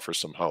does offer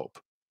some hope.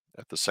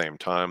 At the same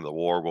time, the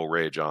war will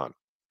rage on.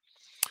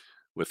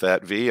 With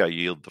that, V, I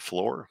yield the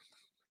floor.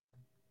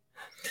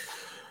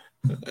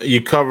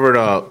 You covered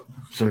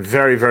some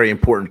very, very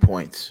important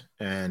points,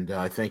 and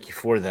I thank you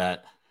for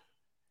that.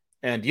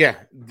 And yeah,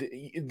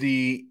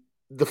 the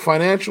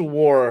financial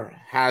war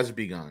has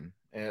begun.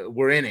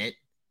 We're in it.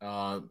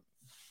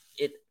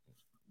 It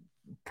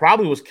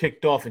probably was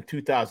kicked off in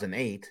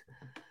 2008,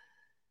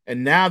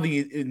 and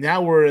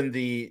now we're in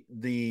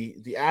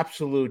the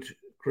absolute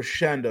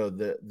crescendo,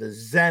 the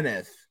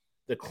zenith,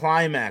 the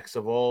climax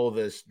of all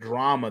this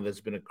drama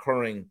that's been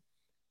occurring,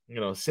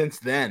 since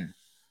then.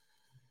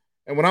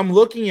 And when I'm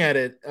looking at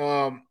it,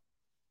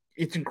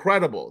 it's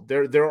incredible.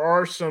 There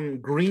are some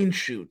green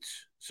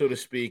shoots, so to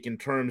speak, in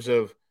terms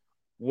of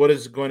what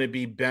is going to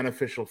be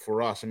beneficial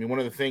for us. I mean, one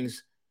of the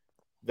things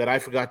that I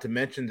forgot to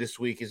mention this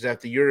week is that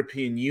the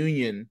European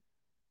Union,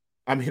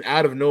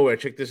 out of nowhere,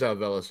 check this out,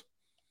 Veles.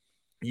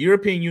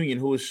 European Union,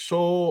 who is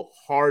so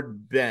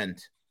hard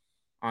bent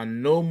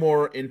on no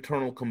more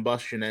internal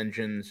combustion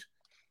engines,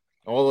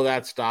 all of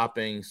that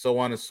stopping, so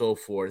on and so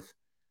forth,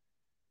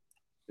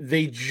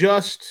 they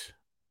just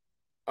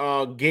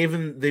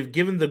they've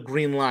given the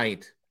green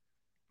light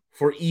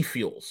for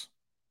e-fuels.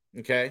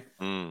 Okay.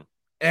 And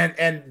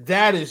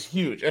that is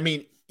huge. I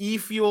mean,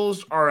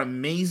 e-fuels are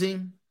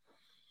amazing.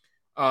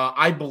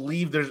 I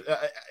believe there's.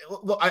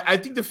 Look, I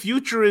think the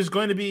future is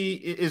going to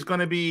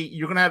be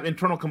you're going to have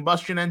internal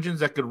combustion engines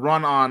that could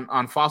run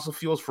on fossil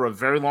fuels for a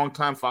very long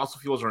time. Fossil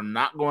fuels are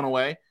not going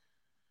away.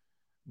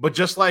 But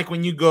just like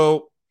when you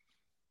go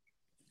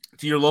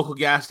to your local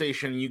gas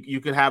station,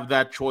 you could have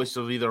that choice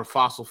of either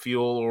fossil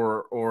fuel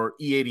or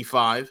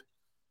E85.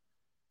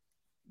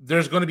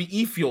 There's going to be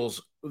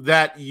e-fuels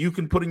that you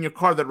can put in your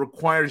car that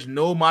requires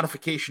no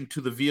modification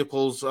to the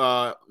vehicle's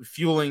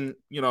fueling,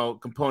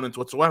 components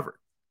whatsoever.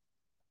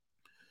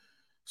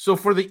 So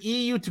for the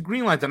EU to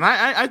greenlight, and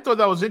I thought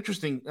that was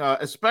interesting,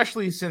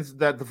 especially since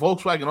that the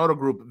Volkswagen Auto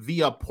Group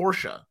via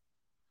Porsche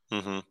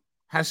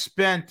has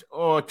spent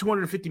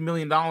 $250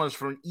 million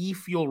for an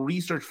e-fuel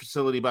research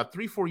facility about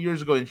 3-4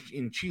 years ago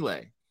in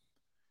Chile,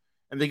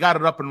 and they got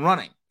it up and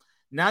running.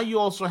 Now you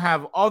also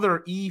have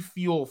other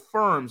e-fuel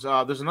firms.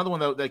 There's another one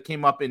that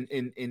came up in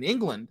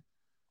England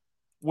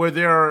where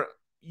they're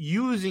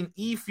using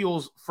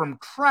e-fuels from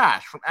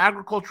trash, from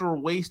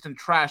agricultural waste and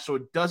trash, so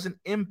it doesn't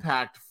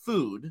impact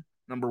food,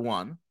 number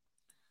one.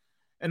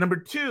 And number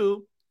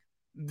two,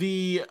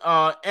 the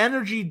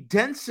energy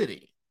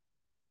density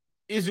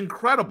is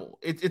incredible.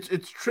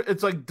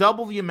 It's like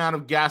double the amount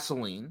of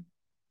gasoline,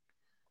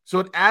 so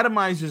it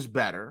atomizes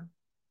better.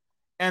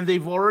 And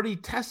they've already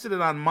tested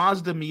it on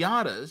Mazda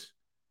Miatas,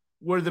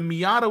 where the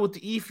Miata with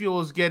the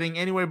e-fuel is getting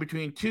anywhere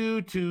between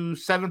 2 to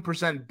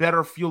 7%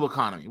 better fuel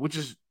economy, which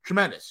is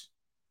tremendous,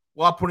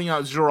 while putting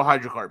out zero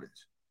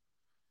hydrocarbons.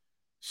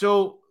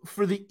 So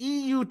for the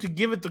EU to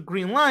give it the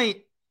green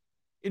light,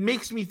 it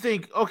makes me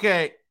think,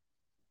 okay,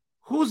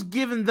 who's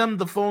given them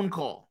the phone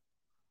call?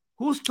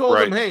 Who's told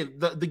them, hey,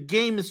 the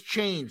game has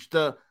changed.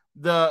 The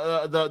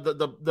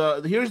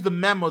here's the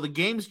memo. The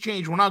game's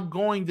changed. We're not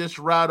going this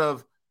route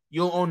of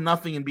you'll own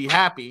nothing and be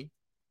happy.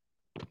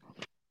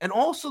 And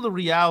also the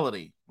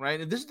reality, right?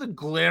 And this is the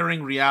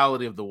glaring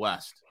reality of the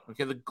West.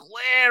 Okay, the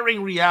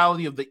glaring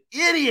reality of the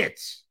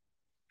idiots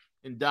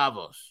in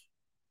Davos.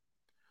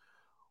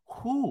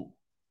 Who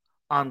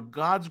on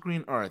God's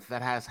green earth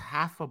that has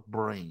half a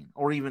brain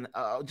or even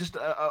just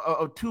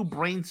two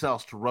brain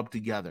cells to rub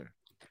together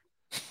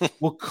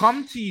will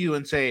come to you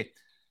and say,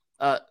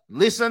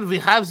 listen, we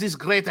have this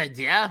great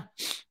idea.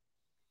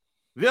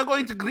 We are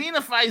going to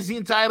greenify the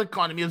entire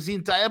economy of the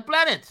entire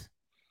planet.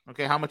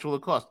 Okay, how much will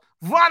it cost?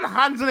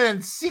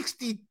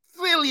 $160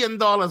 trillion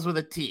with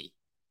a T.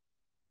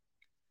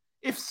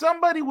 If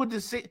somebody would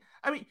just say,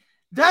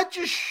 that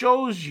just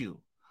shows you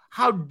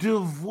how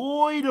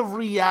devoid of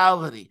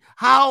reality,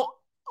 how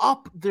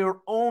up their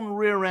own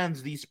rear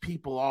ends these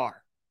people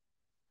are.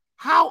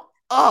 How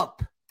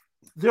up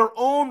their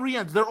own rear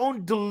ends, their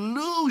own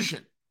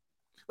delusion.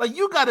 Like,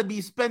 you got to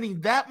be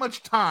spending that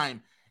much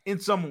time in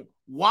some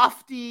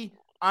wafty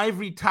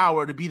ivory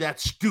tower to be that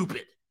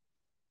stupid.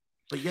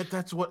 But yet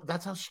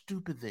that's how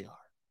stupid they are.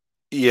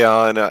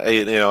 Yeah, and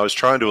I was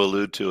trying to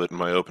allude to it in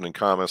my opening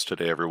comments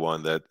today,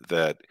 everyone,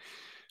 that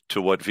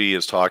to what V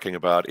is talking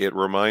about, it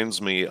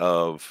reminds me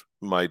of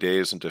my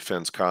days in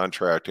defense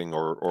contracting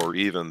or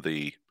even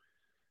the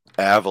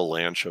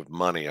avalanche of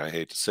money, I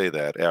hate to say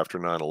that, after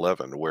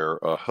 9/11, where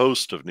a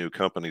host of new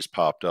companies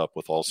popped up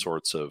with all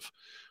sorts of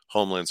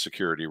Homeland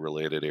Security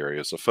related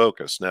areas of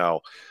focus.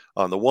 Now,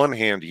 on the one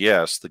hand,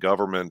 yes, the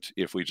government,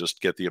 if we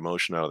just get the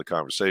emotion out of the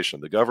conversation,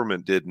 the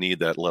government did need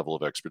that level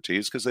of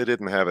expertise because they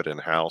didn't have it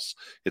in-house.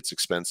 It's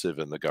expensive,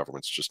 and the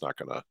government's just not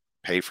going to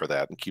pay for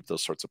that and keep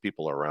those sorts of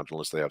people around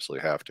unless they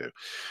absolutely have to.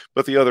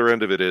 But the other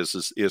end of it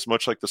is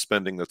much like the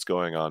spending that's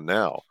going on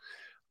now.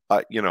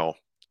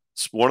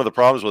 One of the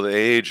problems with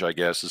age, I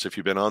guess, is if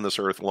you've been on this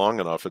earth long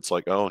enough, it's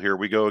like, oh, here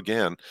we go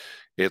again.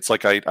 It's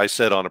like I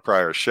said on a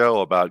prior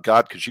show about,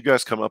 God, could you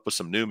guys come up with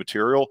some new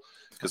material?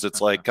 Because it's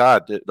like,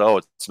 God, it's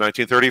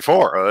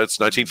 1934. It's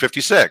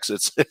 1956.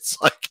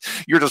 It's like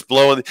you're just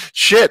blowing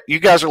shit. You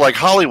guys are like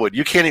Hollywood.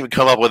 You can't even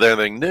come up with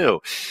anything new.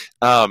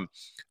 In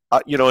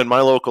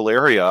my local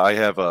area, I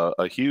have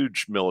a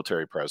huge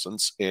military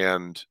presence,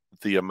 and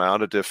the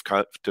amount of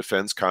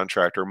defense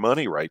contractor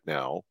money right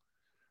now.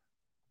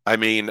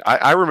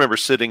 I remember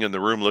sitting in the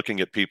room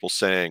looking at people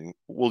saying,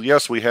 well,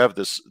 yes, we have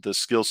this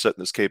skill set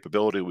and this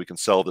capability. We can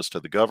sell this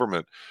to the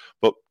government.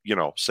 But,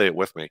 say it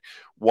with me.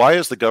 Why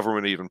is the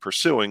government even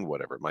pursuing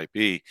whatever it might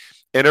be?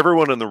 And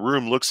everyone in the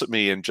room looks at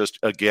me and just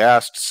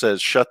aghast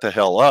says, shut the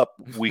hell up.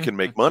 We can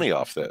make money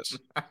off this.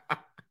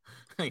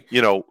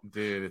 Dude,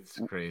 it's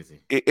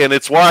crazy. And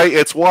it's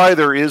why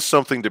there is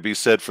something to be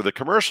said for the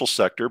commercial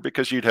sector,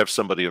 because you'd have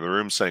somebody in the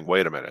room saying,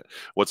 wait a minute,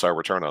 what's our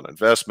return on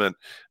investment?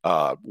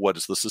 What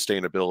is the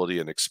sustainability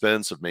and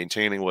expense of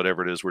maintaining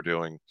whatever it is we're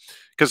doing?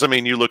 Because,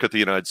 you look at the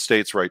United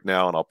States right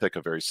now, and I'll pick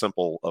a very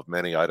simple of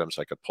many items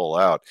I could pull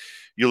out.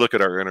 You look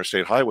at our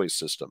interstate highway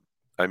system.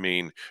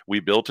 We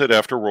built it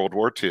after World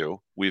War II.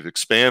 We've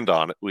expanded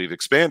on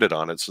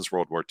it since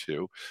World War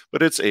II,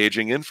 but it's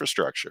aging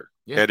infrastructure.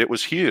 Yeah. And it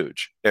was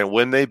huge. And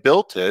when they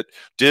built it,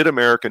 did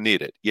America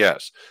need it?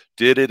 Yes.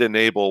 Did it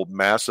enable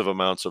massive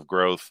amounts of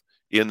growth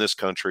in this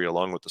country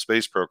along with the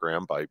space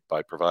program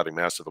by providing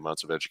massive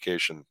amounts of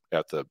education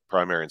at the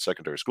primary and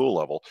secondary school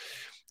level?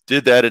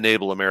 Did that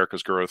enable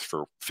America's growth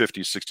for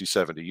 50, 60,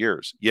 70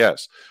 years?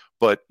 Yes.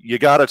 But you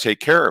got to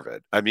take care of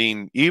it. I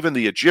mean, even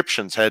the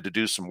Egyptians had to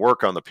do some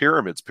work on the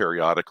pyramids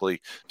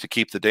periodically to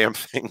keep the damn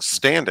things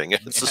standing.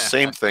 It's the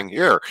same thing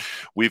here.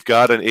 We've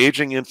got an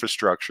aging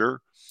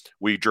infrastructure.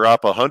 We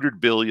drop $100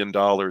 billion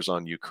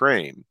on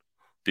Ukraine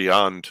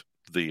beyond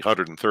the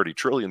 $130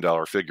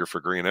 trillion figure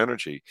for green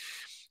energy,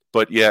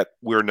 but yet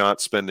we're not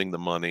spending the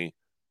money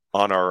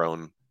on our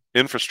own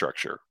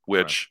infrastructure,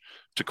 which,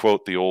 to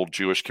quote the old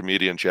Jewish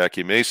comedian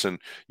Jackie Mason,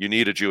 you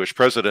need a Jewish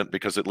president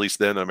because at least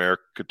then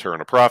America could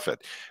turn a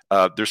profit.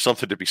 There's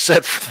something to be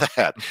said for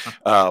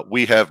that.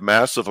 We have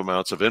massive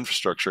amounts of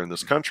infrastructure in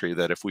this country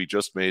that if we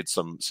just made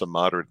some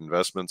moderate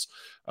investments,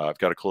 I've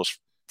got a close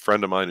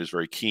friend of mine who's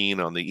very keen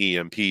on the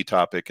EMP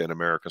topic and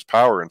America's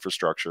power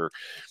infrastructure.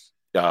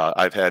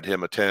 I've had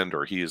him attend,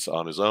 or he's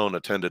on his own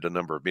attended a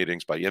number of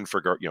meetings by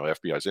InfraGard,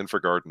 FBI's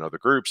InfraGard and other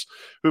groups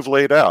who've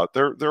laid out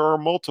there are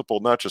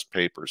multiple, not just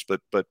papers,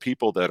 but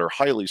people that are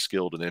highly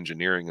skilled in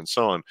engineering and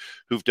so on,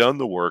 who've done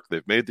the work.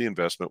 They've made the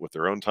investment with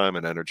their own time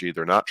and energy.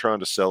 They're not trying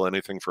to sell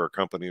anything for a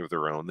company of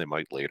their own. They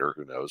might later,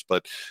 who knows?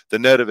 But the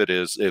net of it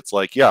is, it's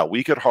like, yeah,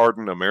 we could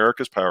harden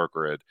America's power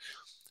grid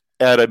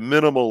at a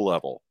minimal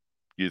level.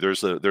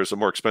 There's a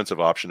more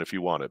expensive option if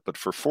you want it, but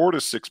for $4 to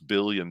 $6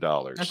 billion,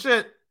 that's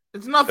it.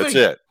 It's nothing. That's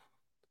it.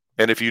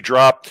 And if you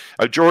drop,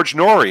 George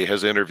Norrie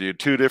has interviewed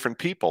 2 different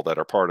people that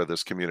are part of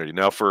this community.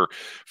 Now, for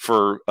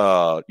Mr.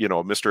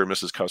 and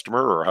Mrs.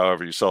 Customer, or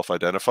however you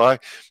self-identify,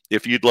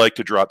 if you'd like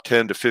to drop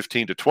 10 to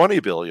 15 to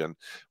 20 billion,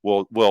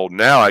 well,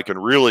 now I can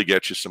really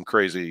get you some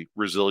crazy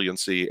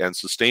resiliency and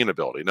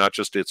sustainability. Not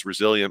just it's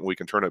resilient, we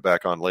can turn it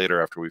back on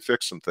later after we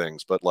fix some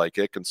things, but like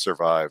it can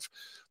survive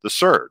the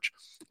surge.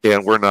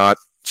 And we're not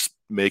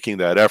making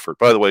that effort.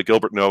 By the way,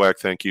 Gilbert Nowak,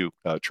 thank you.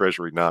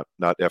 Treasury, not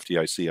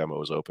FDIC. I'm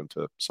always open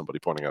to somebody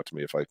pointing out to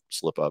me if I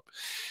slip up.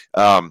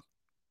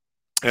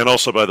 And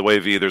also, by the way,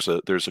 V, there's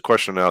a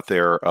question out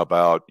there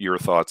about your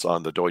thoughts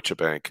on the Deutsche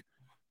Bank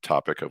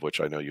topic, of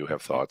which I know you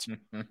have thoughts.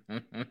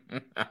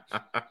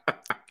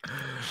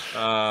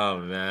 Oh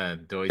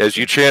man, Deutsche. As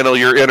you channel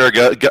your inner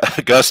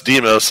Gus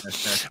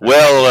Demos,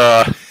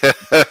 well,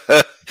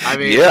 I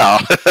mean, yeah,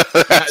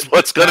 that's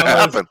what's going to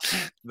happen.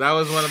 That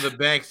was one of the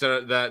banks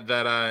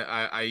that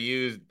I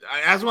used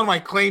as one of my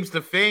claims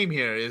to fame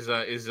here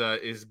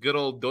is good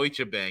old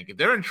Deutsche Bank. If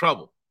they're in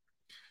trouble,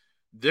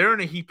 they're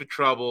in a heap of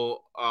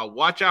trouble.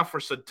 Watch out for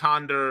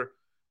Santander.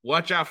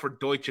 Watch out for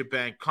Deutsche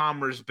Bank,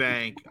 Commerce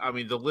Bank. I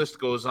mean, the list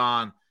goes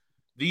on.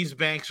 These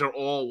banks are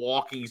all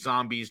walking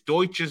zombies.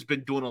 Deutsche has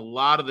been doing a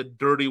lot of the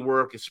dirty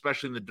work,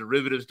 especially in the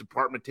derivatives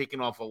department,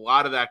 taking off a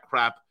lot of that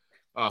crap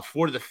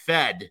for the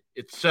Fed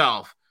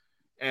itself.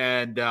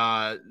 And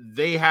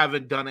they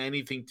haven't done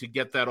anything to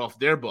get that off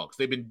their books.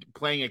 They've been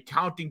playing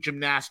accounting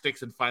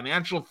gymnastics and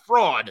financial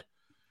fraud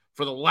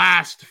for the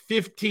last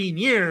 15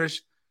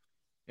 years.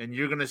 And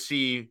you're going to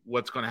see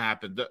what's going to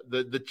happen.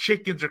 The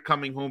chickens are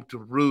coming home to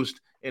roost,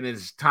 and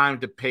it's time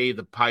to pay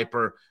the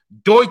piper.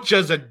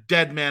 Deutsche's a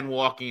dead man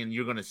walking, and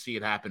you're going to see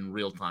it happen in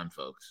real time,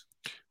 folks.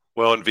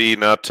 Well, and V,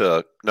 not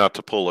to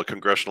pull a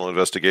congressional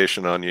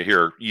investigation on you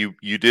here.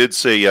 You did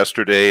say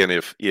yesterday, and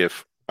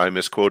if I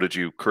misquoted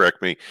you,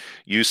 correct me.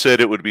 You said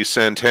it would be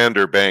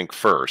Santander Bank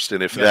first,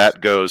 and if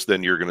that goes,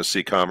 then you're going to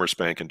see Commerce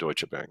Bank and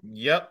Deutsche Bank.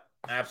 Yep,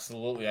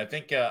 absolutely. I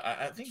think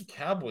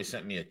Cowboy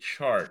sent me a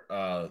chart.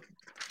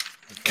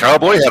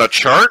 Cowboy had a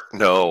chart?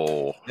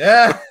 No.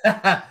 Yeah,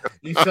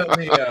 he sent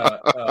me.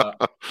 Oh,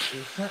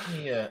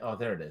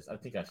 there it is. I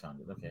think I found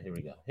it. Okay,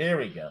 here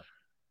we go.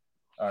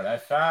 All right, I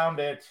found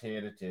it.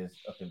 Here it is.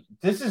 Okay,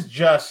 this is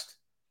just.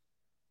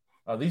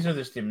 Oh, these are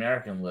just the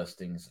American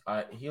listings.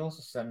 He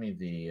also sent me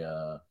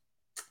the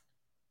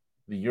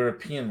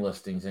European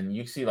listings, and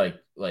you see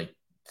like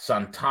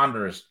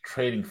Santander is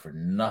trading for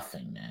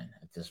nothing, man.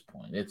 At this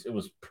point, it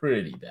was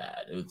pretty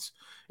bad.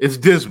 It's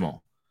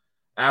dismal,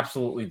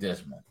 absolutely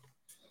dismal.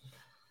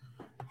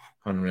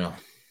 Unreal.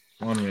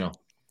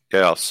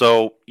 Yeah.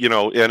 So,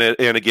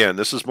 and again,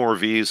 this is more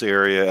V's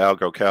area,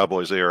 Algo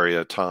Cowboys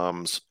area,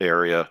 Tom's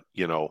area.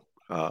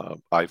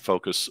 I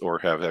focus or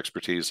have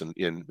expertise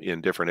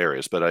in different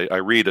areas, but I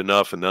read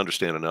enough and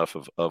understand enough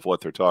of what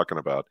they're talking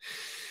about.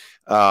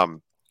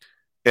 And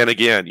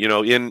again,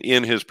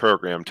 in his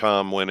program,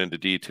 Tom went into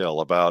detail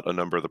about a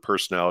number of the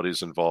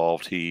personalities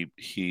involved.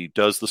 He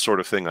does the sort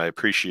of thing I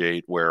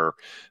appreciate, where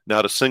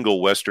not a single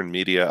Western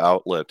media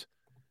outlet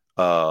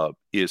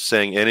is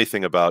saying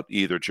anything about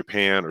either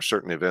Japan or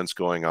certain events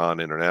going on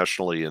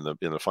internationally in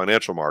the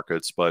financial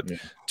markets. But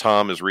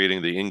Tom is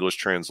reading the English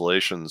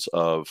translations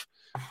of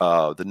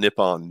the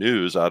Nippon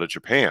News out of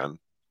Japan.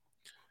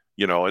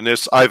 And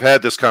I've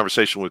had this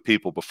conversation with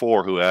people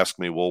before who ask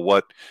me, well,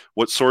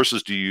 what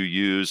sources do you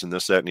use, and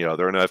this, that, and the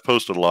other. And I've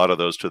posted a lot of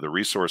those to the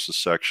resources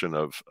section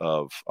of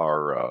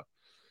our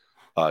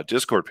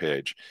Discord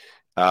page.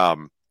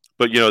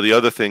 But the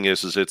other thing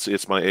is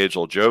it's my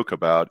age-old joke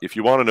about, if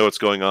you want to know what's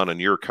going on in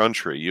your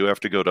country, you have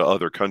to go to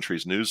other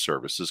countries' news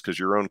services, because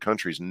your own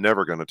country's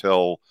never going to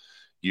tell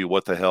you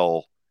what the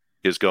hell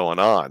is going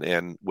on.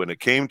 And when it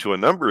came to a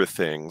number of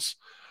things,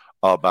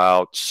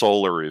 about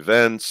solar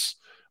events,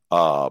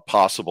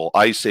 possible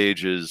ice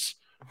ages,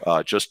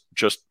 just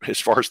as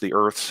far as the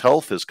Earth's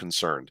health is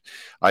concerned.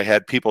 I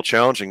had people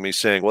challenging me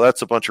saying, well,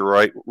 that's a bunch of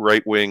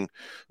right wing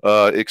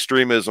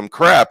extremism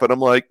crap. And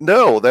I'm like,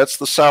 no, that's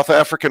the South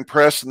African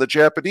press and the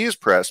Japanese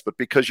press. But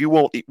because you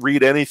won't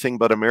read anything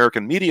but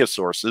American media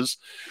sources,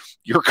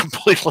 you're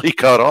completely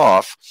cut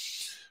off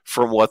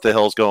from what the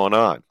hell's going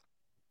on.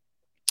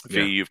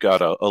 V, you've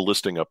got a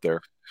listing up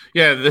there.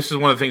 Yeah, this is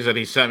one of the things that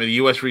he sent me. The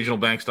U.S. regional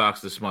bank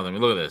stocks this month. I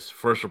mean, look at this.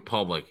 First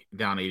Republic,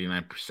 down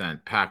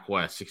 89%.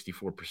 PacWest,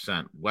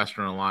 64%.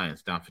 Western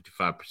Alliance, down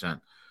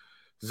 55%.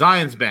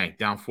 Zions Bank,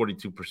 down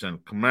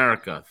 42%.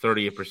 Comerica,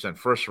 38%.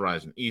 First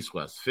Horizon, East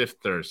West, Fifth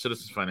Third,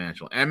 Citizens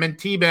Financial.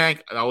 M&T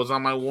Bank, that was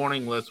on my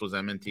warning list, was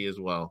M&T as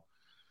well.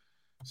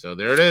 So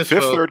there it is.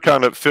 Fifth Third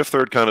kind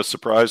of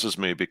surprises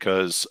me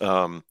because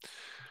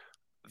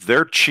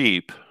they're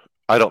cheap.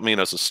 I don't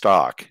mean as a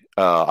stock.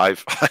 I'm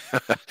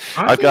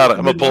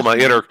gonna pull my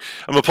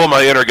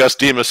inner Gus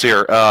Demas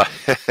here.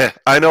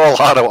 I know a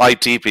lot of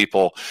IT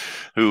people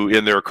who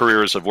in their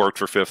careers have worked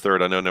for Fifth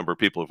Third. I know a number of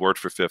people who've worked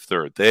for Fifth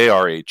Third. They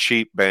are a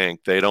cheap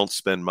bank. They don't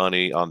spend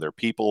money on their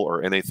people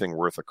or anything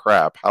worth a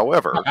crap.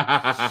 However,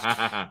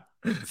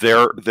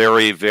 they're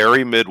a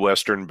very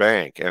Midwestern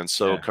bank. And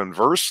so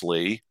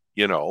conversely,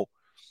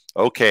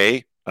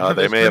 okay,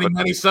 they may have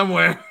money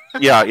somewhere.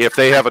 Yeah, if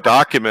they have a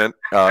document,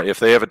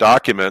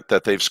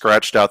 that they've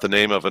scratched out the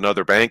name of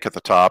another bank at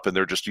the top and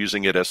they're just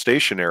using it as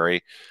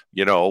stationery,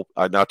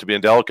 not to be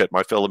indelicate,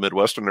 my fellow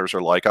Midwesterners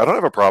are like, I don't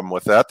have a problem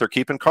with that. They're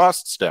keeping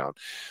costs down.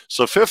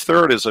 So Fifth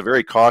Third is a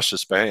very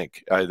cautious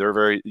bank. They're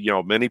very,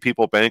 many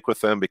people bank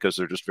with them because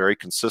they're just very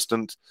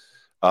consistent.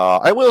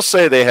 I will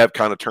say they have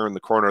kind of turned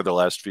the corner the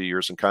last few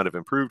years and kind of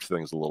improved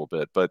things a little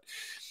bit, but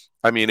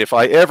I mean, if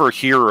I ever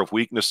hear of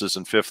weaknesses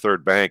in Fifth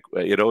Third Bank,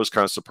 it always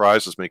kind of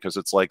surprises me because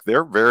it's like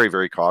they're very,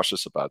 very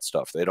cautious about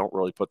stuff. They don't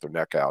really put their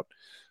neck out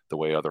the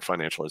way other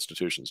financial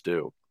institutions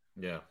do.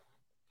 Yeah.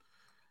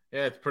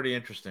 Yeah, it's pretty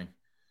interesting.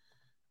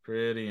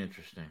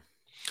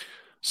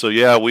 So,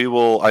 yeah, we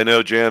will. I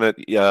know Janet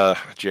Yellen's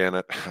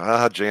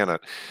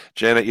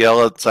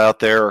out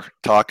there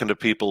talking to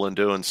people and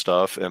doing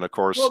stuff. And, of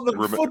course,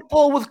 the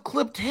football with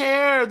clipped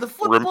hair. The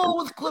football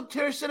with clipped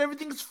hair said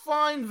everything's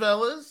fine,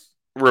 Veles.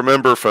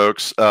 Remember,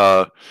 folks,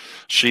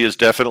 she is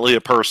definitely a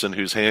person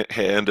who's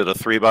handed a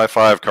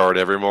 3x5 card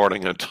every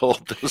morning and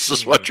told, this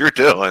is what you're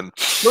doing.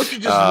 Don't you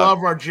just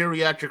love our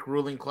geriatric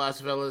ruling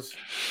class, Veles?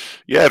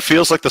 Yeah, it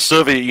feels like the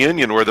Soviet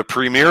Union where the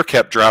premier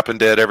kept dropping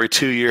dead every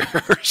 2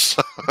 years.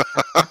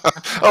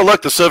 Oh,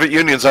 look, the Soviet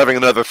Union's having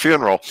another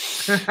funeral.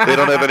 They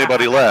don't have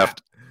anybody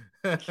left.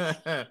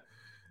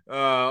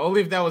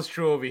 Only if that was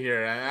true over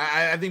here.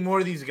 I think more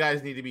of these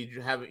guys need to be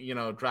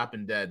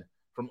dropping dead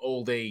from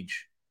old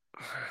age.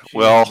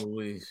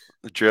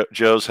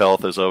 Joe's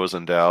health is always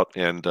in doubt,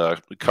 and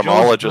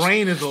Kamala's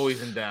brain is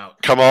always in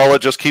doubt. Kamala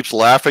just keeps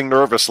laughing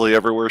nervously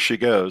everywhere she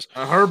goes.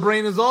 Her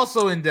brain is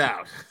also in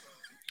doubt.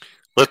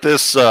 God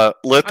has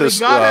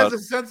a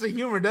sense of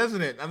humor,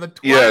 doesn't it? On the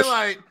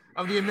twilight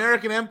of the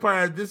American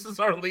Empire, this is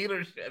our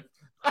leadership.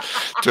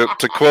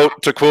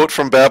 to quote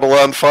from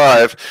Babylon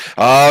 5,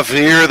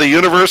 Veer, the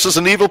universe is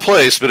an evil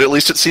place, but at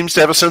least it seems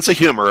to have a sense of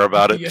humor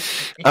about it.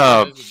 Yes, it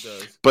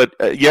does. But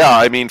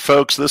I mean,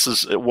 folks, this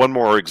is one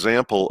more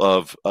example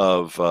of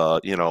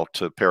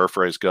to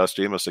paraphrase Gus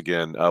Demas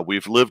again,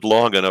 we've lived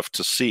long enough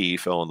to see,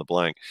 fill in the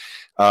blank,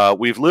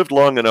 we've lived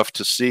long enough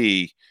to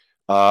see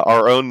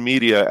our own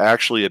media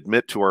actually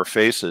admit to our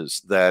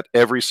faces that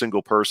every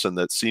single person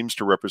that seems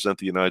to represent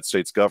the United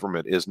States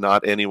government is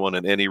not anyone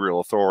in any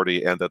real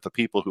authority, and that the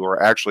people who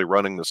are actually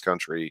running this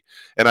country,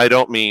 and I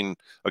don't mean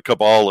a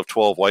cabal of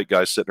 12 white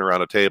guys sitting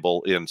around a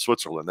table in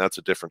Switzerland, that's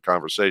a different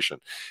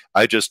conversation.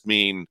 I just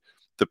mean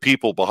the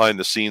people behind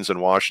the scenes in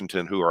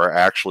Washington who are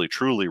actually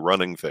truly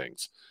running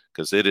things,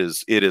 because it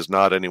is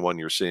not anyone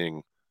you're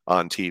seeing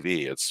on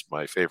TV. It's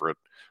my favorite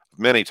of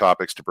many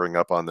topics to bring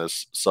up on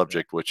this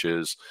subject, which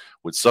is,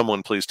 would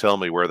someone please tell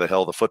me where the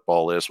hell the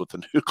football is with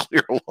the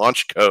nuclear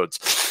launch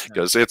codes?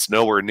 Because it's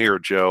nowhere near,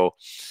 Joe.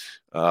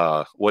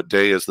 What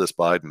day is this,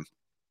 Biden?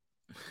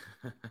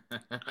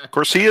 Of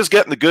course, he is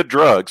getting the good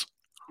drugs.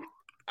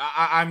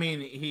 I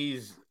mean,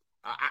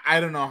 I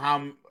don't know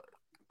how.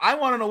 I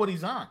want to know what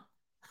he's on.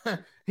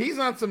 He's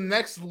on some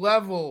next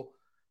level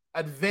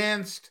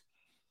advanced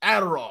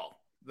Adderall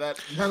that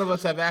none of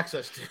us have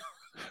access to.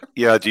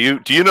 Yeah, do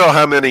you know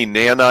how many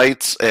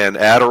nanites and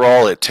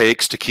Adderall it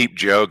takes to keep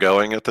Joe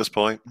going at this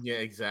point? Yeah,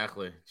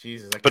 exactly.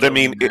 Jesus. But I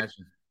mean,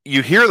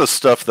 you hear the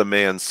stuff the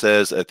man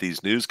says at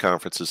these news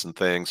conferences and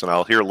things, and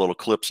I'll hear little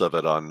clips of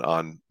it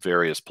on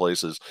various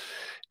places.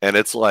 And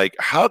it's like,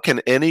 how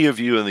can any of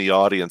you in the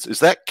audience,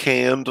 is that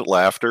canned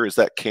laughter? Is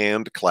that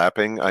canned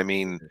clapping? I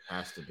mean, it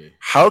has to be.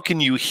 How can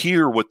you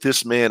hear what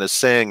this man is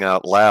saying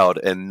out loud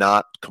and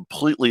not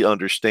completely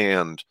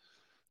understand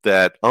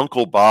that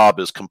Uncle Bob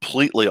is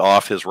completely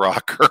off his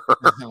rocker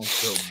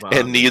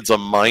and needs a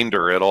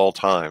minder at all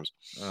times?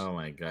 Oh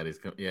my God.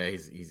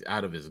 He's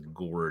out of his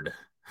gourd.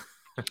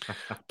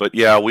 But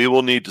yeah, we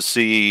will need to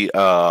see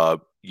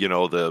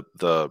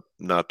the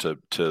not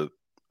to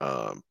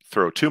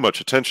throw too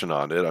much attention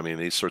on it. I mean,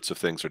 these sorts of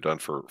things are done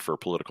for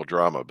political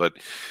drama. But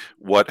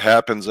what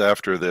happens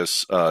after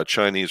this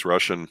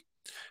Chinese-Russian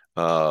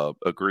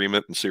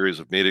agreement and series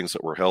of meetings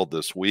that were held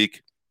this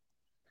week?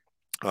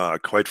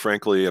 Quite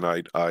frankly, and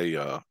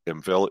I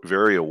am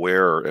very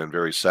aware and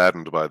very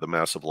saddened by the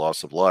massive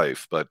loss of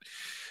life, but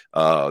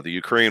the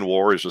Ukraine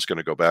war is just going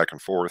to go back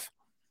and forth.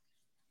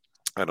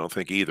 I don't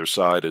think either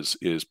side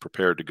is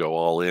prepared to go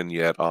all in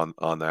yet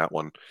on that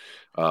one.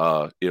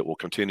 It will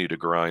continue to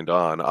grind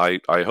on.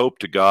 I hope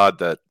to God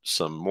that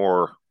some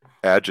more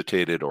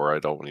agitated, or I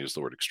don't want to use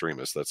the word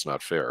extremist, that's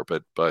not fair,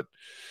 but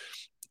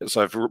as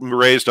I've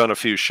raised on a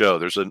few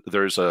shows,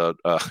 there's a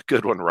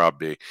good one, Rob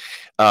B.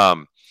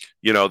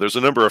 There's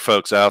a number of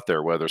folks out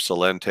there, whether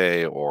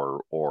Salente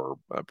or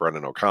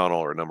Brendan O'Connell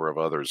or a number of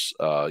others,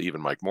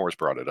 even Mike Moore's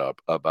brought it up,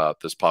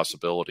 about this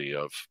possibility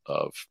of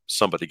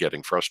somebody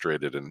getting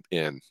frustrated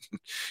and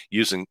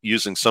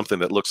using something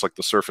that looks like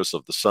the surface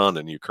of the sun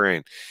in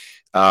Ukraine.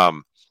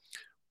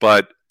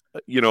 But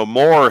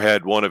Moore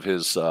had one of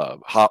his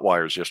hot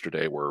wires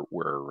yesterday where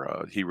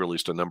he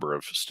released a number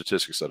of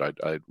statistics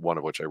that one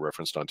of which I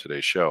referenced on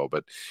today's show.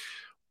 But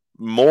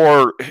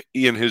Moore,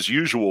 in his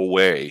usual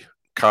way,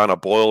 kind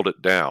of boiled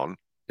it down.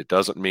 It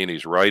doesn't mean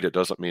he's right. It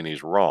doesn't mean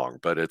he's wrong.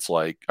 But it's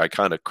like I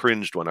kind of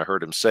cringed when I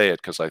heard him say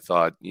it, because I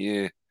thought,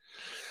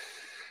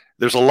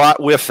 there's a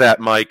lot with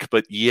that, Mike.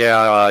 But yeah,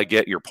 I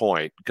get your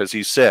point, because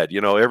he said,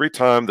 every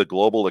time the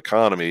global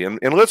economy, and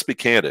let's be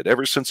candid,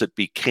 ever since it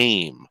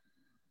became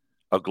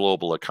a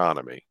global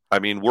economy, I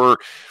mean,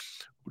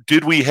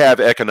 did we have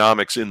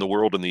economics in the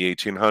world in the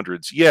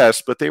 1800s?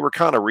 Yes, but they were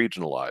kind of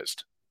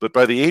regionalized. But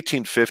by the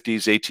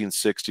 1850s,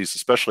 1860s,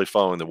 especially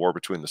following the war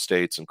between the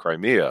States and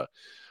Crimea,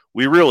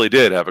 we really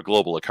did have a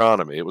global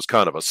economy. It was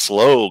kind of a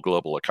slow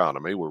global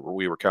economy where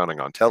we were counting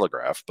on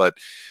telegraph, but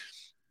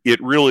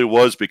it really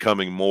was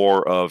becoming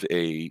more of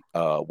a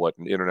what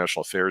in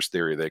international affairs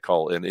theory they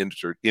call an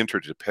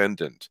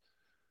interdependent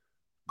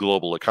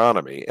global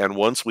economy. And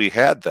once we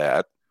had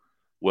that,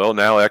 well,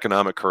 now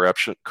economic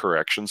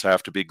corrections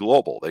have to be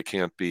global. They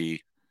can't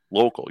be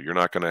local. You're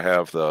not going to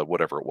have the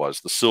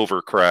silver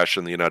crash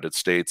in the United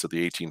States of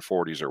the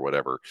 1840s or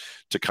whatever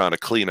to kind of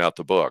clean out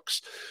the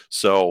books.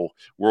 So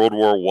World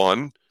War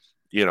I,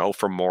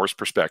 from Moore's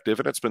perspective,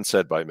 and it's been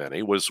said by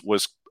many, was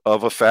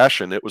of a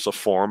fashion. It was a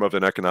form of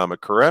an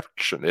economic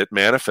correction. It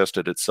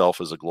manifested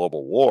itself as a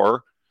global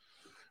war.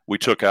 We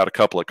took out a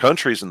couple of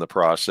countries in the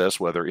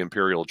process, whether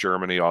Imperial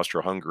Germany,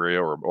 Austro-Hungary,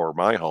 or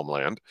my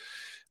homeland.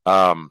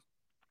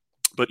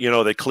 But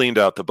they cleaned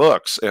out the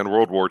books, and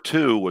World War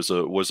II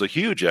was a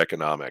huge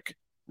economic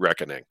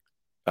reckoning.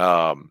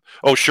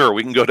 Sure,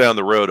 we can go down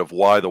the road of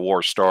why the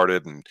war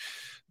started and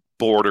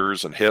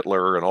borders and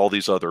Hitler and all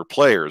these other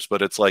players,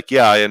 but it's like,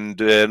 yeah,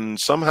 and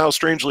somehow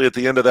strangely at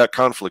the end of that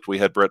conflict we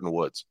had Bretton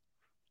Woods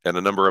and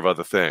a number of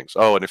other things.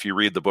 Oh, and if you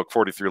read the book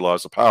 43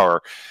 Laws of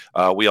Power,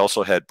 we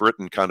also had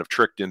Britain kind of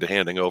tricked into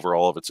handing over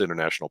all of its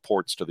international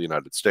ports to the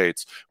United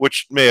States,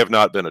 which may have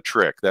not been a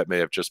trick. That may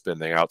have just been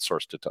they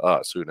outsourced it to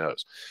us. Who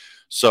knows?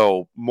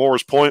 So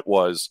Moore's point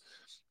was,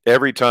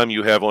 every time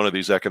you have one of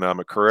these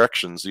economic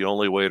corrections, the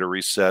only way to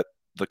reset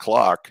the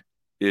clock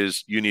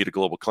is you need a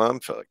global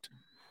conflict.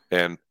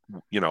 And,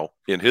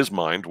 in his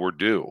mind, we're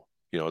due.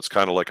 It's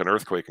kind of like an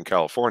earthquake in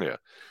California.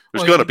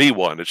 There's going to be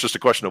one. It's just a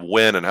question of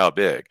when and how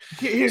big.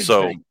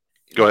 So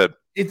go ahead.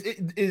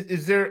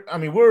 Is there, I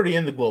mean, we're already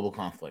in the global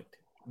conflict.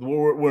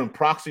 We're in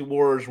proxy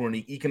wars. We're in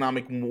the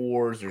economic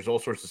wars. There's all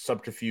sorts of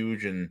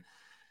subterfuge and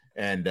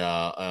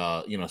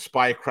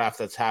spycraft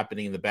that's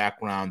happening in the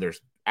background.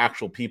 There's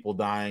actual people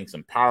dying,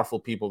 some powerful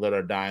people that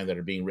are dying, that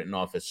are being written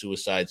off as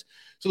suicides.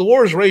 So the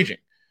war is raging.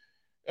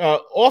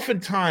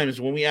 Oftentimes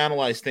when we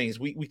analyze things,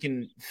 we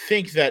can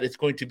think that it's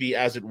going to be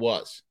as it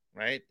was,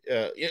 right?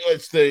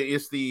 It's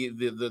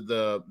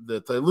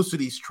the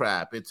Thucydides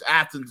trap. It's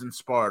Athens and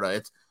Sparta.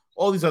 It's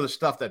all these other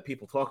stuff that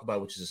people talk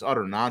about, which is just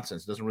utter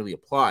nonsense. It doesn't really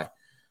apply.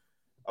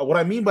 What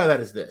I mean by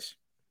that is this.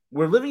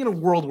 We're living in a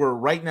world where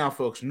right now,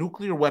 folks,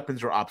 nuclear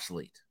weapons are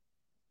obsolete.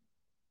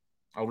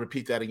 I'll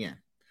repeat that again.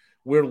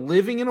 We're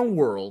living in a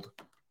world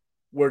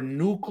where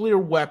nuclear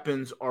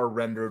weapons are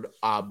rendered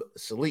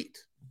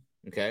obsolete.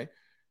 Okay?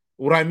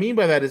 What I mean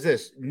by that is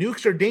this.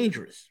 Nukes are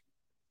dangerous.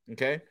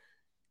 Okay?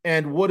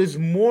 And what is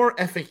more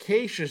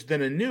efficacious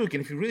than a nuke,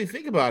 and if you really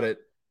think about it,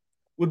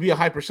 would be a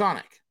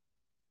hypersonic.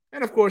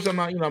 And of course, I'm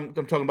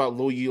talking about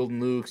low yield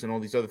nukes and all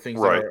these other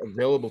things that are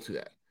available to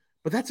that.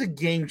 But that's a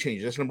game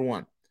changer. That's number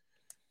one.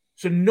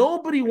 So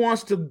nobody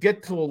wants to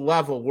get to a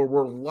level where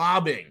we're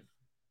lobbing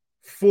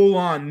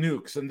full-on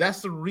nukes. And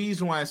that's the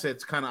reason why I say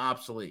it's kind of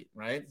obsolete,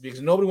 right?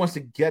 Because nobody wants to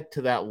get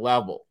to that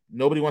level.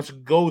 Nobody wants to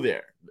go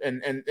there.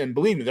 And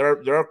believe me,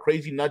 there are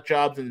crazy nut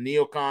jobs in the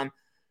neocon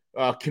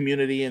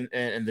community and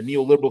the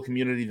neoliberal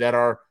community that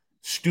are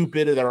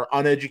stupid, that are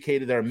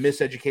uneducated, that are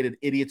miseducated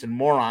idiots and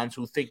morons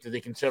who think that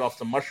they can set off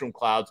the mushroom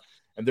clouds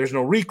and there's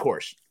no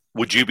recourse.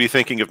 Would you be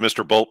thinking of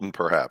Mr. Bolton,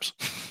 perhaps?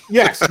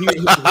 Yes.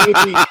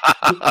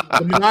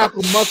 The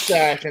maniacal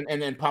mustache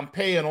and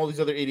Pompeo and all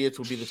these other idiots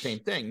would be the same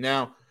thing.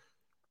 Now,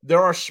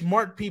 There are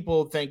smart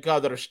people, thank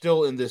God, that are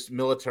still in this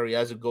military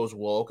as it goes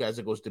woke, as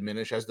it goes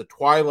diminished, as the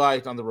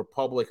twilight on the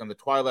Republic, on the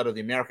twilight of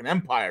the American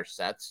Empire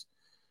sets,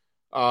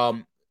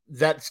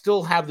 that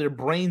still have their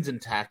brains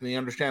intact, and they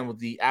understand what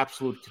the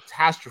absolute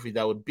catastrophe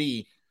that would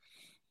be.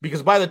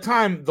 Because by the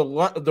time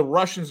the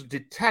Russians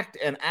detect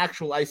an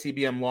actual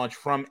ICBM launch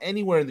from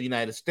anywhere in the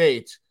United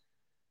States,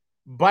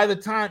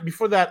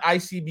 before that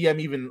ICBM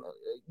even,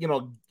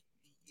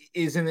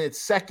 is in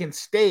its second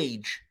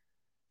stage,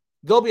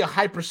 there'll be a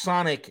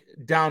hypersonic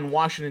down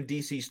Washington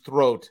D.C.'s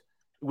throat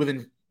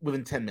within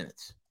 10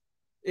 minutes.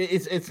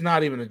 It's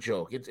not even a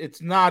joke.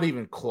 It's not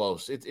even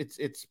close.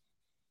 It's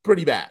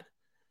pretty bad.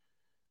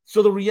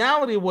 So the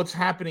reality of what's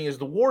happening is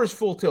the war is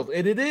full tilt,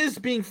 and it is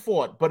being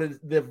fought, but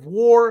the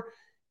war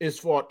is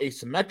fought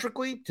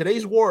asymmetrically.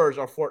 Today's wars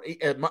are fought,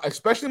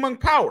 especially among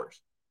powers,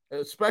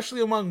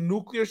 especially among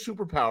nuclear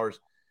superpowers.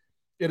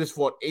 It is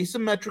fought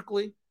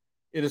asymmetrically.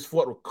 It is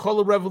fought with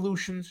color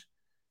revolutions.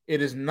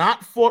 It is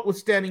not fought with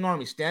standing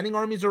armies. Standing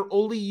armies are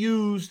only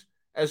used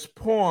as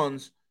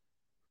pawns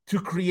to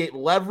create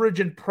leverage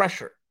and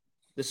pressure.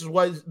 This is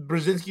why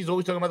Brzezinski is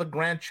always talking about the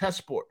grand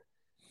chessboard,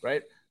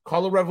 right?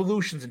 Color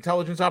revolutions,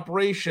 intelligence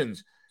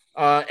operations,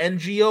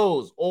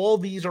 NGOs, all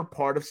these are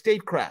part of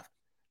statecraft.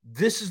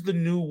 This is the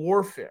new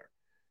warfare.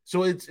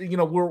 So it's,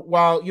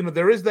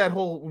 there is that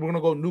whole, we're going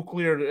to go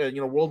nuclear,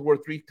 World War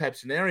III type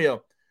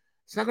scenario.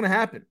 It's not going to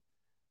happen.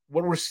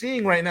 What we're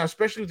seeing right now,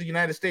 especially with the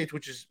United States,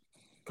 which is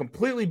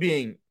completely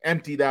being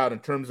emptied out in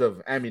terms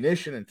of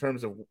ammunition, in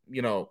terms of,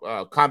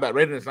 combat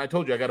readiness. And I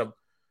told you, I got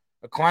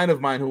a client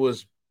of mine who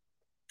was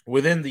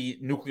within the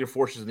nuclear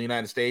forces of the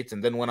United States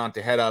and then went on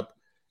to head up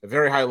a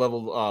very high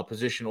level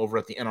position over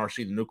at the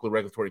NRC, the Nuclear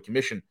Regulatory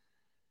Commission.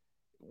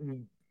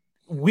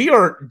 We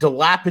are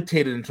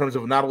dilapidated in terms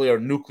of not only our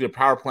nuclear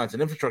power plants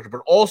and infrastructure,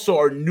 but also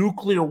our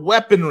nuclear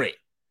weaponry.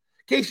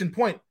 Case in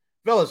point,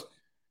 fellas,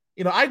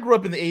 I grew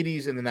up in the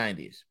 80s and the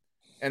 90s,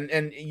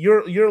 and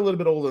you're a little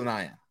bit older than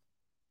I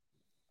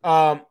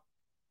am.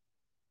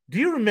 Do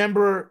you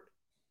remember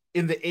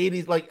in the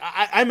 80s, like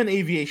I'm an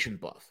aviation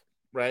buff,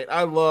 right?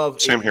 I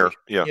love Same aviation.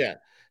 here. Yeah.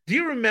 Do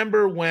you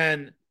remember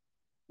when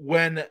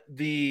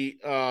the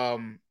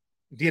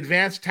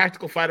Advanced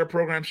Tactical Fighter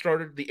program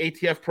started, the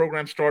ATF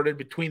program started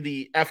between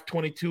the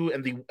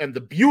F-22 and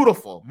the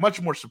beautiful,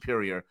 much more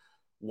superior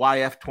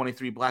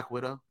YF-23 Black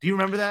Widow? Do you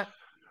remember that?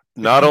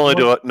 Not only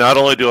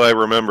do I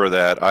remember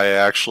that, I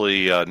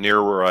actually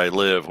near where I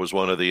live was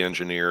one of the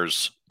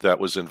engineers that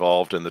was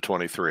involved in the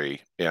 23,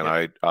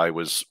 and I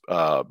was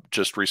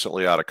just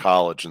recently out of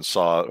college and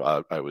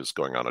saw I was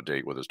going on a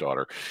date with his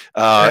daughter,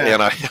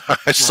 and I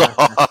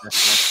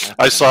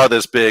saw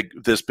this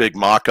big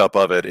mock-up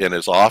of it in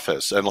his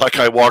office, and like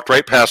I walked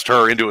right past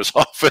her into his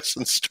office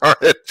and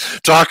started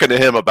talking to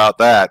him about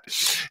that,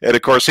 and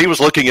of course he was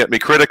looking at me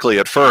critically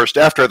at first.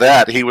 After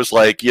that, he was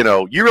like,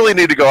 you really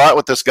need to go out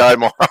with this guy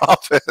more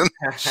often.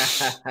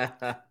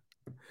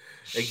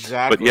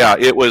 Exactly. But yeah,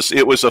 it was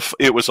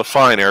a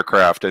fine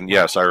aircraft, and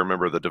yes, I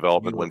remember the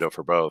development window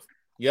for both.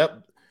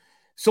 Yep.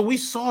 So we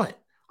saw it.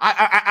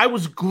 I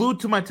was glued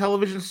to my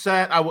television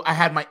set. I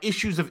had my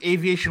issues of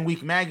Aviation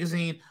Week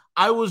magazine.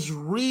 I was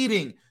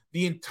reading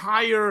the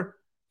entire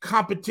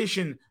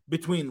competition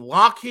between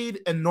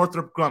Lockheed and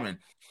Northrop Grumman.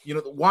 The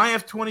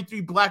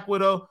YF-23 Black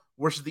Widow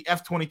versus the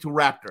F-22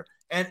 Raptor,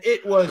 and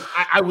it was.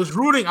 I was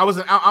rooting. I'm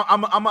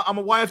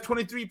a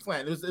YF-23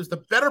 plane. It was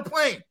the better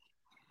plane.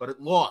 But it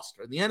lost.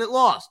 In the end, it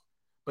lost.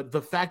 But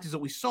the fact is that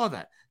we saw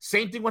that.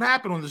 Same thing would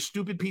happen when the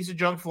stupid piece of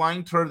junk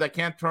flying turd that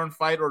can't turn,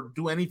 fight, or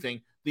do anything,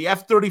 the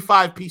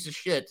F-35 piece of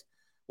shit,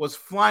 was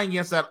flying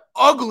against that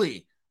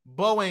ugly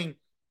Boeing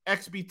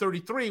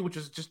XB-33, which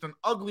is just an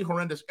ugly,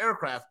 horrendous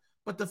aircraft.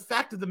 But the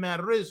fact of the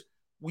matter is,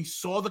 we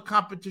saw the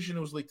competition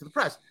that was leaked to the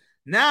press.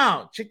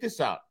 Now, check this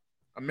out.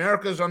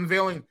 America's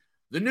unveiling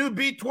the new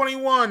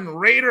B-21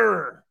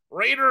 Raider.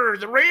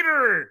 The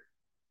Raider.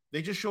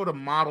 They just showed a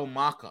model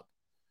mock-up.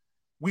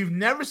 We've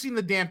never seen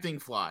the damn thing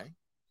fly.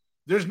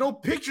 There's no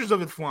pictures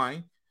of it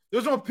flying.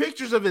 There's no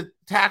pictures of it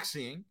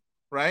taxiing,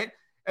 right?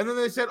 And then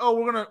they said, "Oh,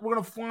 we're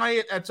gonna fly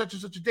it at such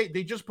and such a date."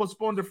 They just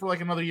postponed it for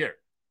like another year.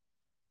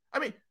 I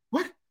mean,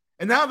 what?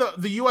 And now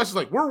the U.S. is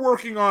like, "We're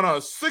working on a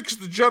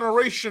 6th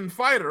generation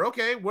fighter."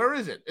 Okay, where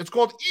is it? It's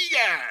called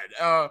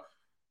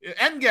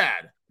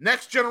NGAD,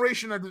 Next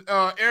Generation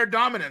Air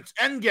Dominance.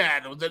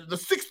 NGAD, the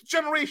 6th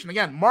generation.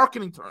 Again,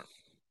 marketing term.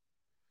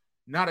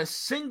 Not a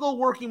single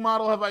working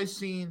model have I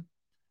seen.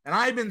 And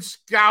I've been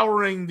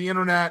scouring the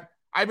internet.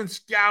 I've been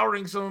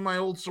scouring some of my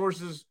old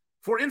sources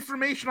for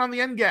information on the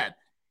NGAD.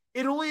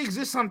 It only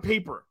exists on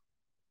paper.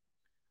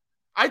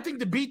 I think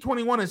the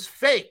B-21 is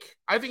fake.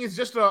 I think it's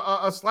just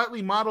a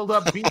slightly modeled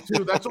up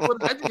B-2. That's all.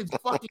 I think it's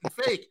fucking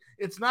fake.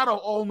 It's not an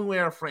all-new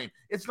airframe.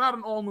 It's not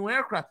an all-new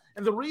aircraft.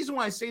 And the reason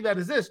why I say that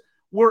is this.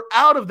 We're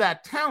out of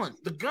that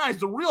talent. The guys,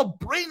 the real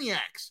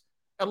brainiacs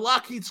at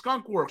Lockheed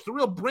Skunk Works, the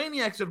real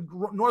brainiacs at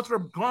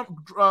Northrop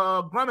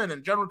Grumman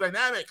and General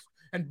Dynamics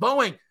and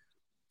Boeing,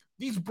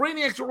 these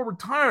brainiacs are all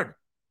retired.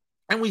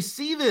 And we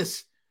see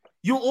this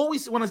You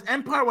always, when a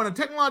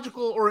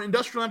technological or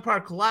industrial empire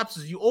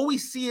collapses, you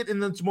always see it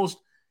in its most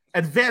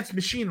advanced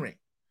machinery.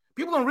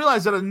 People don't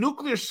realize that a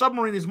nuclear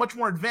submarine is much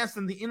more advanced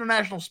than the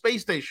International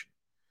Space Station.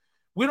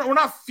 We're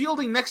not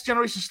fielding next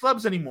generation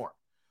slubs anymore.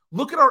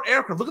 Look at our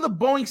aircraft. Look at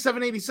the Boeing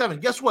 787.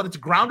 Guess what? It's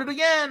grounded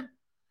again.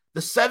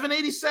 The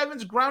 787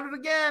 is grounded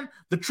again.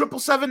 The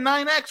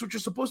 777-9X, which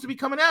is supposed to be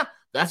coming out,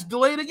 that's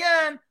delayed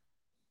again.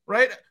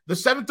 Right? The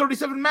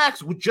 737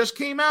 MAX, which just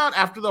came out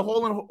after the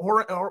whole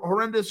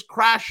horrendous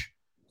crash,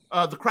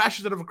 the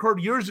crashes that have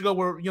occurred years ago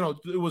where,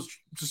 it was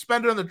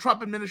suspended under the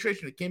Trump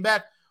administration. It came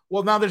back.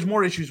 Well, now there's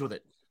more issues with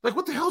it. Like,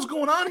 what the hell's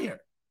going on here?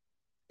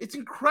 It's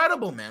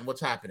incredible, man,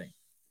 what's happening.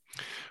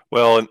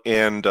 Well,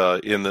 and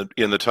in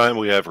the time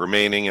we have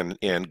remaining,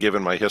 and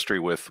given my history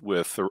with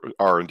the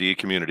R&D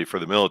community for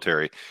the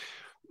military,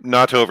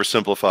 not to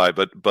oversimplify,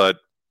 but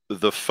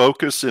the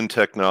focus in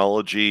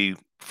technology,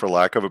 for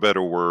lack of a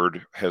better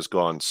word, has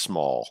gone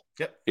small.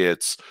 Yep.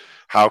 It's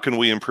how can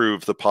we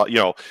improve the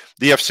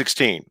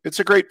F-16? It's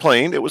a great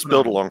plane. It was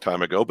built a long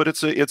time ago, but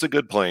it's a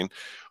good plane.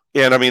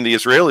 And I mean, the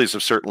Israelis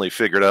have certainly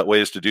figured out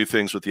ways to do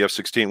things with the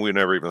F-16 we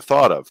never even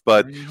thought of.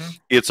 But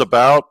it's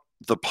about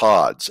the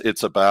pods.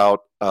 It's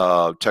about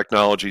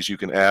technologies you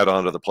can add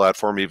onto the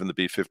platform, even the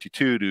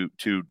B-52,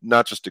 to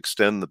not just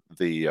extend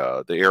the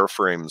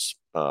airframe's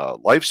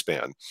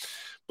lifespan,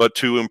 but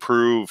to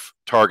improve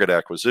target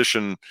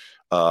acquisition,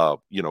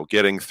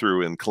 getting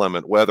through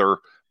inclement weather,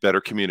 better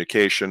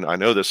communication. I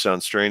know this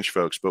sounds strange,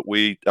 folks, but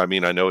I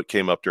know it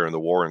came up during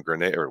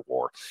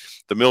the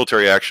the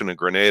military action in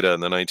Grenada in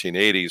the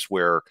 1980s,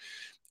 where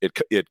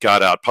it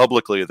got out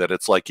publicly that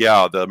it's like,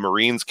 yeah, the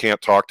Marines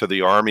can't talk to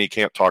the Army,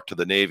 can't talk to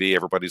the Navy.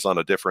 Everybody's on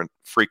a different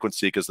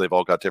frequency because they've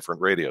all got different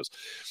radios.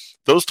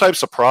 Those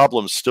types of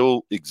problems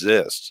still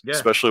exist,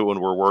 especially when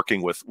we're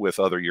working with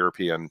other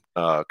European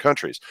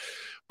countries.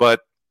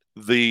 But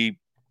the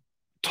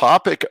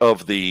topic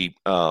of the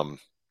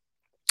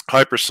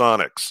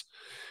hypersonics,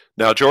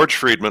 now George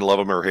Friedman, love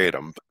him or hate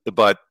him,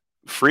 but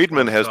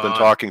Friedman has been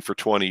talking for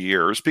 20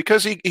 years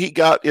because he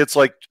got, it's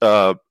like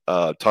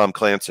Tom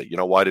Clancy.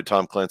 Why did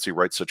Tom Clancy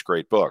write such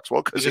great books?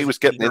 Well, because he was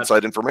getting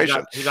inside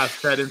information. He got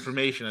fed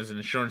information as an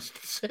insurance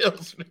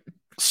salesman.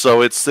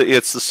 So it's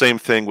the same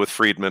thing with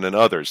Friedman and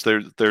others.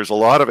 There's a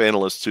lot of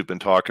analysts who've been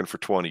talking for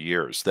 20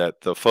 years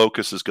that the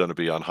focus is going to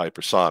be on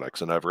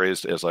hypersonics. And I've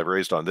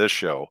raised on this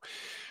show,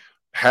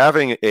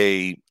 having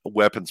a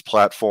weapons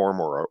platform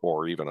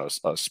or even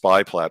a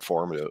spy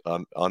platform,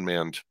 an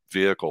unmanned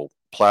vehicle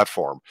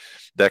platform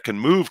that can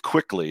move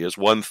quickly is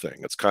one thing.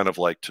 It's kind of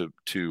like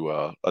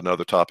to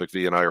another topic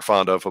V and I are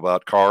fond of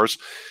about cars.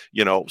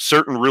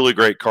 Certain really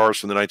great cars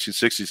from the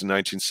 1960s and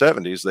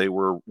 1970s, they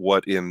were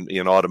what in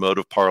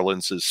automotive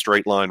parlance is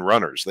straight line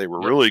runners. They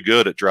were really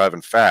good at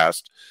driving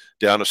fast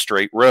down a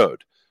straight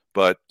road.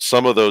 But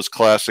some of those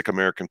classic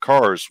American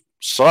cars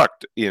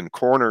sucked in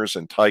corners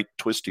and tight,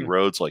 twisty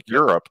roads like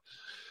Europe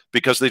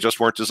because they just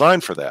weren't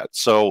designed for that.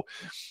 So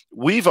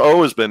we've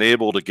always been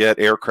able to get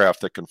aircraft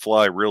that can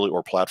fly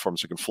or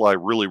platforms that can fly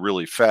really,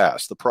 really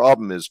fast. The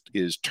problem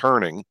is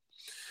turning.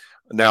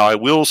 Now, I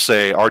will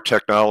say our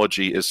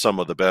technology is some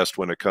of the best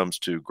when it comes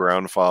to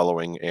ground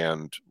following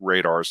and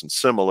radars and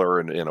similar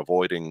and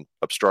avoiding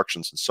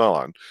obstructions and so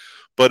on.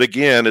 But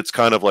again, it's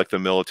kind of like the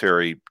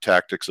military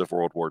tactics of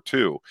World War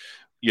II.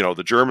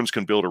 The Germans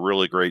can build a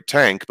really great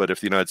tank, but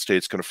if the United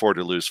States can afford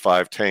to lose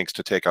 5 tanks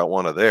to take out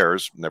one of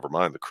theirs, never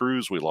mind the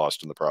crews we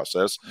lost in the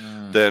process,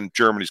 then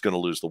Germany's going to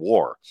lose the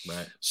war.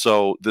 Right.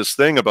 So this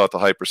thing about the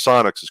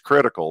hypersonics is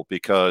critical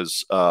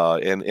because,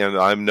 and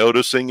I'm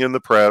noticing in the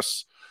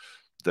press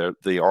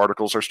that the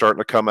articles are starting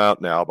to come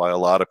out now by a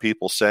lot of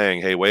people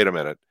saying, hey, wait a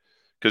minute.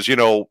 Because,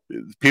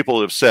 people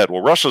have said,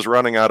 well, Russia's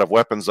running out of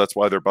weapons. That's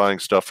why they're buying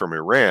stuff from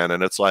Iran.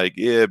 And it's like,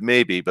 yeah,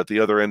 maybe. But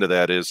the other end of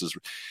that is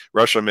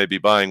Russia may be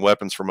buying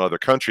weapons from other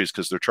countries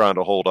because they're trying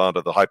to hold on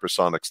to the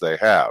hypersonics they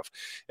have.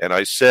 And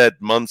I said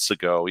months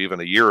ago,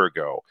 even a year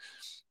ago,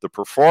 the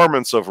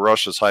performance of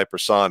Russia's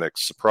hypersonics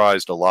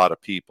surprised a lot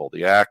of people.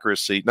 The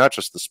accuracy, not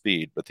just the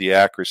speed, but the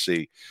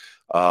accuracy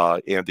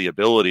and the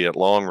ability at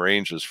long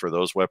ranges for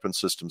those weapon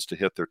systems to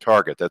hit their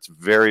target. That's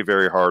very,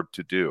 very hard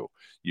to do.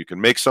 You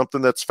can make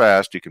something that's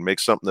fast. You can make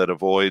something that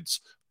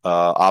avoids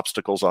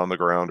obstacles on the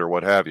ground or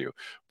what have you.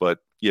 But,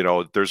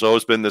 there's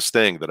always been this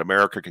thing that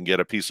America can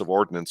get a piece of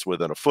ordnance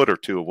within a foot or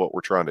two of what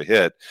we're trying to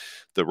hit.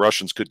 The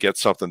Russians could get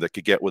something that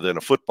could get within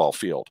a football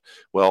field.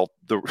 Well,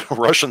 the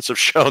Russians have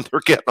shown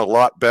they're getting a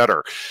lot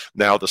better.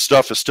 Now, the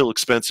stuff is still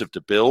expensive to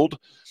build.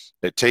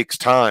 It takes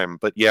time.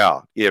 But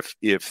yeah, if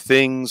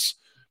things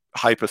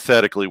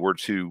hypothetically were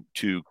to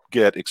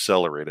get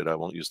accelerated, I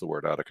won't use the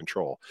word out of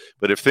control,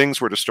 but if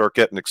things were to start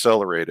getting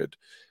accelerated,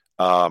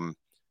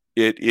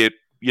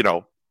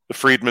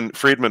 Friedman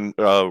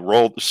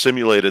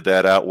simulated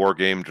that out, war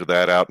gamed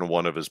that out in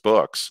one of his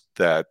books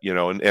that,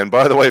 and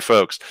by the way,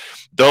 folks,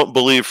 don't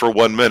believe for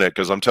 1 minute,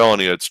 because I'm telling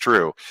you, it's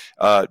true.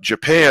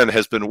 Japan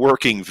has been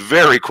working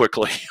very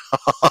quickly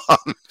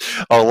on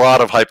a lot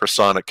of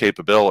hypersonic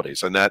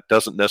capabilities. And that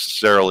doesn't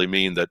necessarily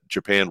mean that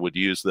Japan would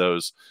use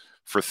those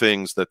for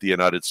things that the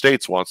United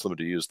States wants them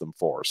to use them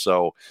for.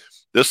 So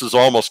this is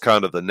almost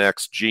kind of the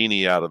next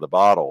genie out of the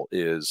bottle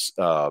is,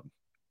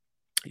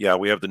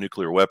 we have the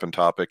nuclear weapon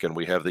topic and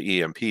we have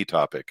the EMP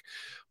topic,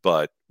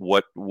 but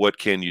what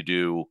can you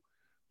do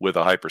with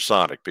a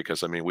hypersonic?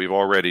 Because, I mean, we've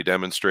already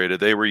demonstrated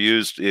they were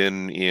used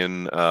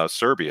in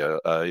Serbia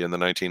in the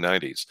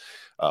 1990s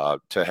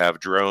to have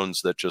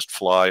drones that just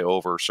fly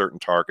over certain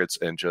targets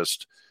and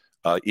just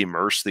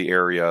immerse the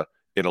area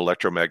in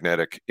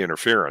electromagnetic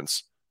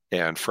interference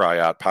and fry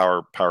out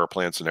power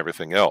plants and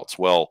everything else.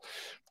 Well,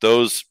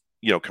 those,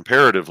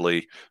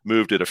 comparatively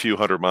moved at a few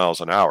hundred miles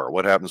an hour.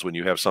 What happens when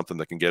you have something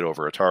that can get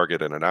over a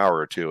target in an hour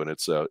or two and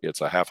it's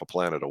a half a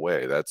planet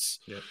away? That's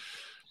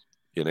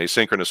in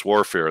asynchronous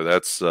warfare.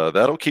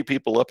 That'll keep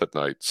people up at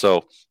night.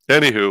 So,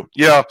 anywho,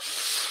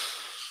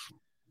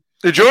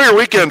 enjoy your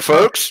weekend,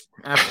 folks.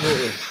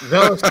 Absolutely,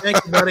 Veles,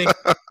 thank you, buddy.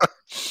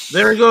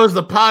 There goes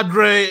the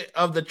padre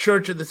of the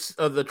Church of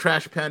the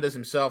Trash Pandas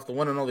himself, the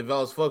one and only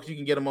Veles. Folks, you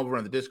can get him over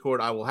on the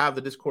Discord. I will have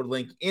the Discord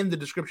link in the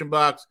description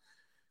box.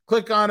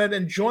 Click on it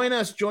and join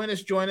us.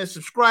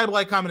 Subscribe,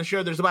 like, comment, and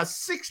share. There's about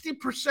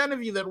 60%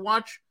 of you that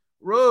watch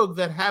Rogue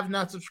that have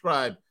not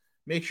subscribed.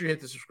 Make sure you hit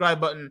the subscribe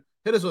button.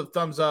 Hit us with a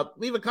thumbs up.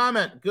 Leave a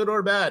comment, good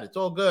or bad. It's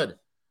all good.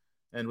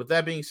 And with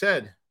that being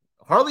said,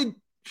 Harley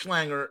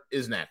Schlanger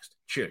is next.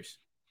 Cheers.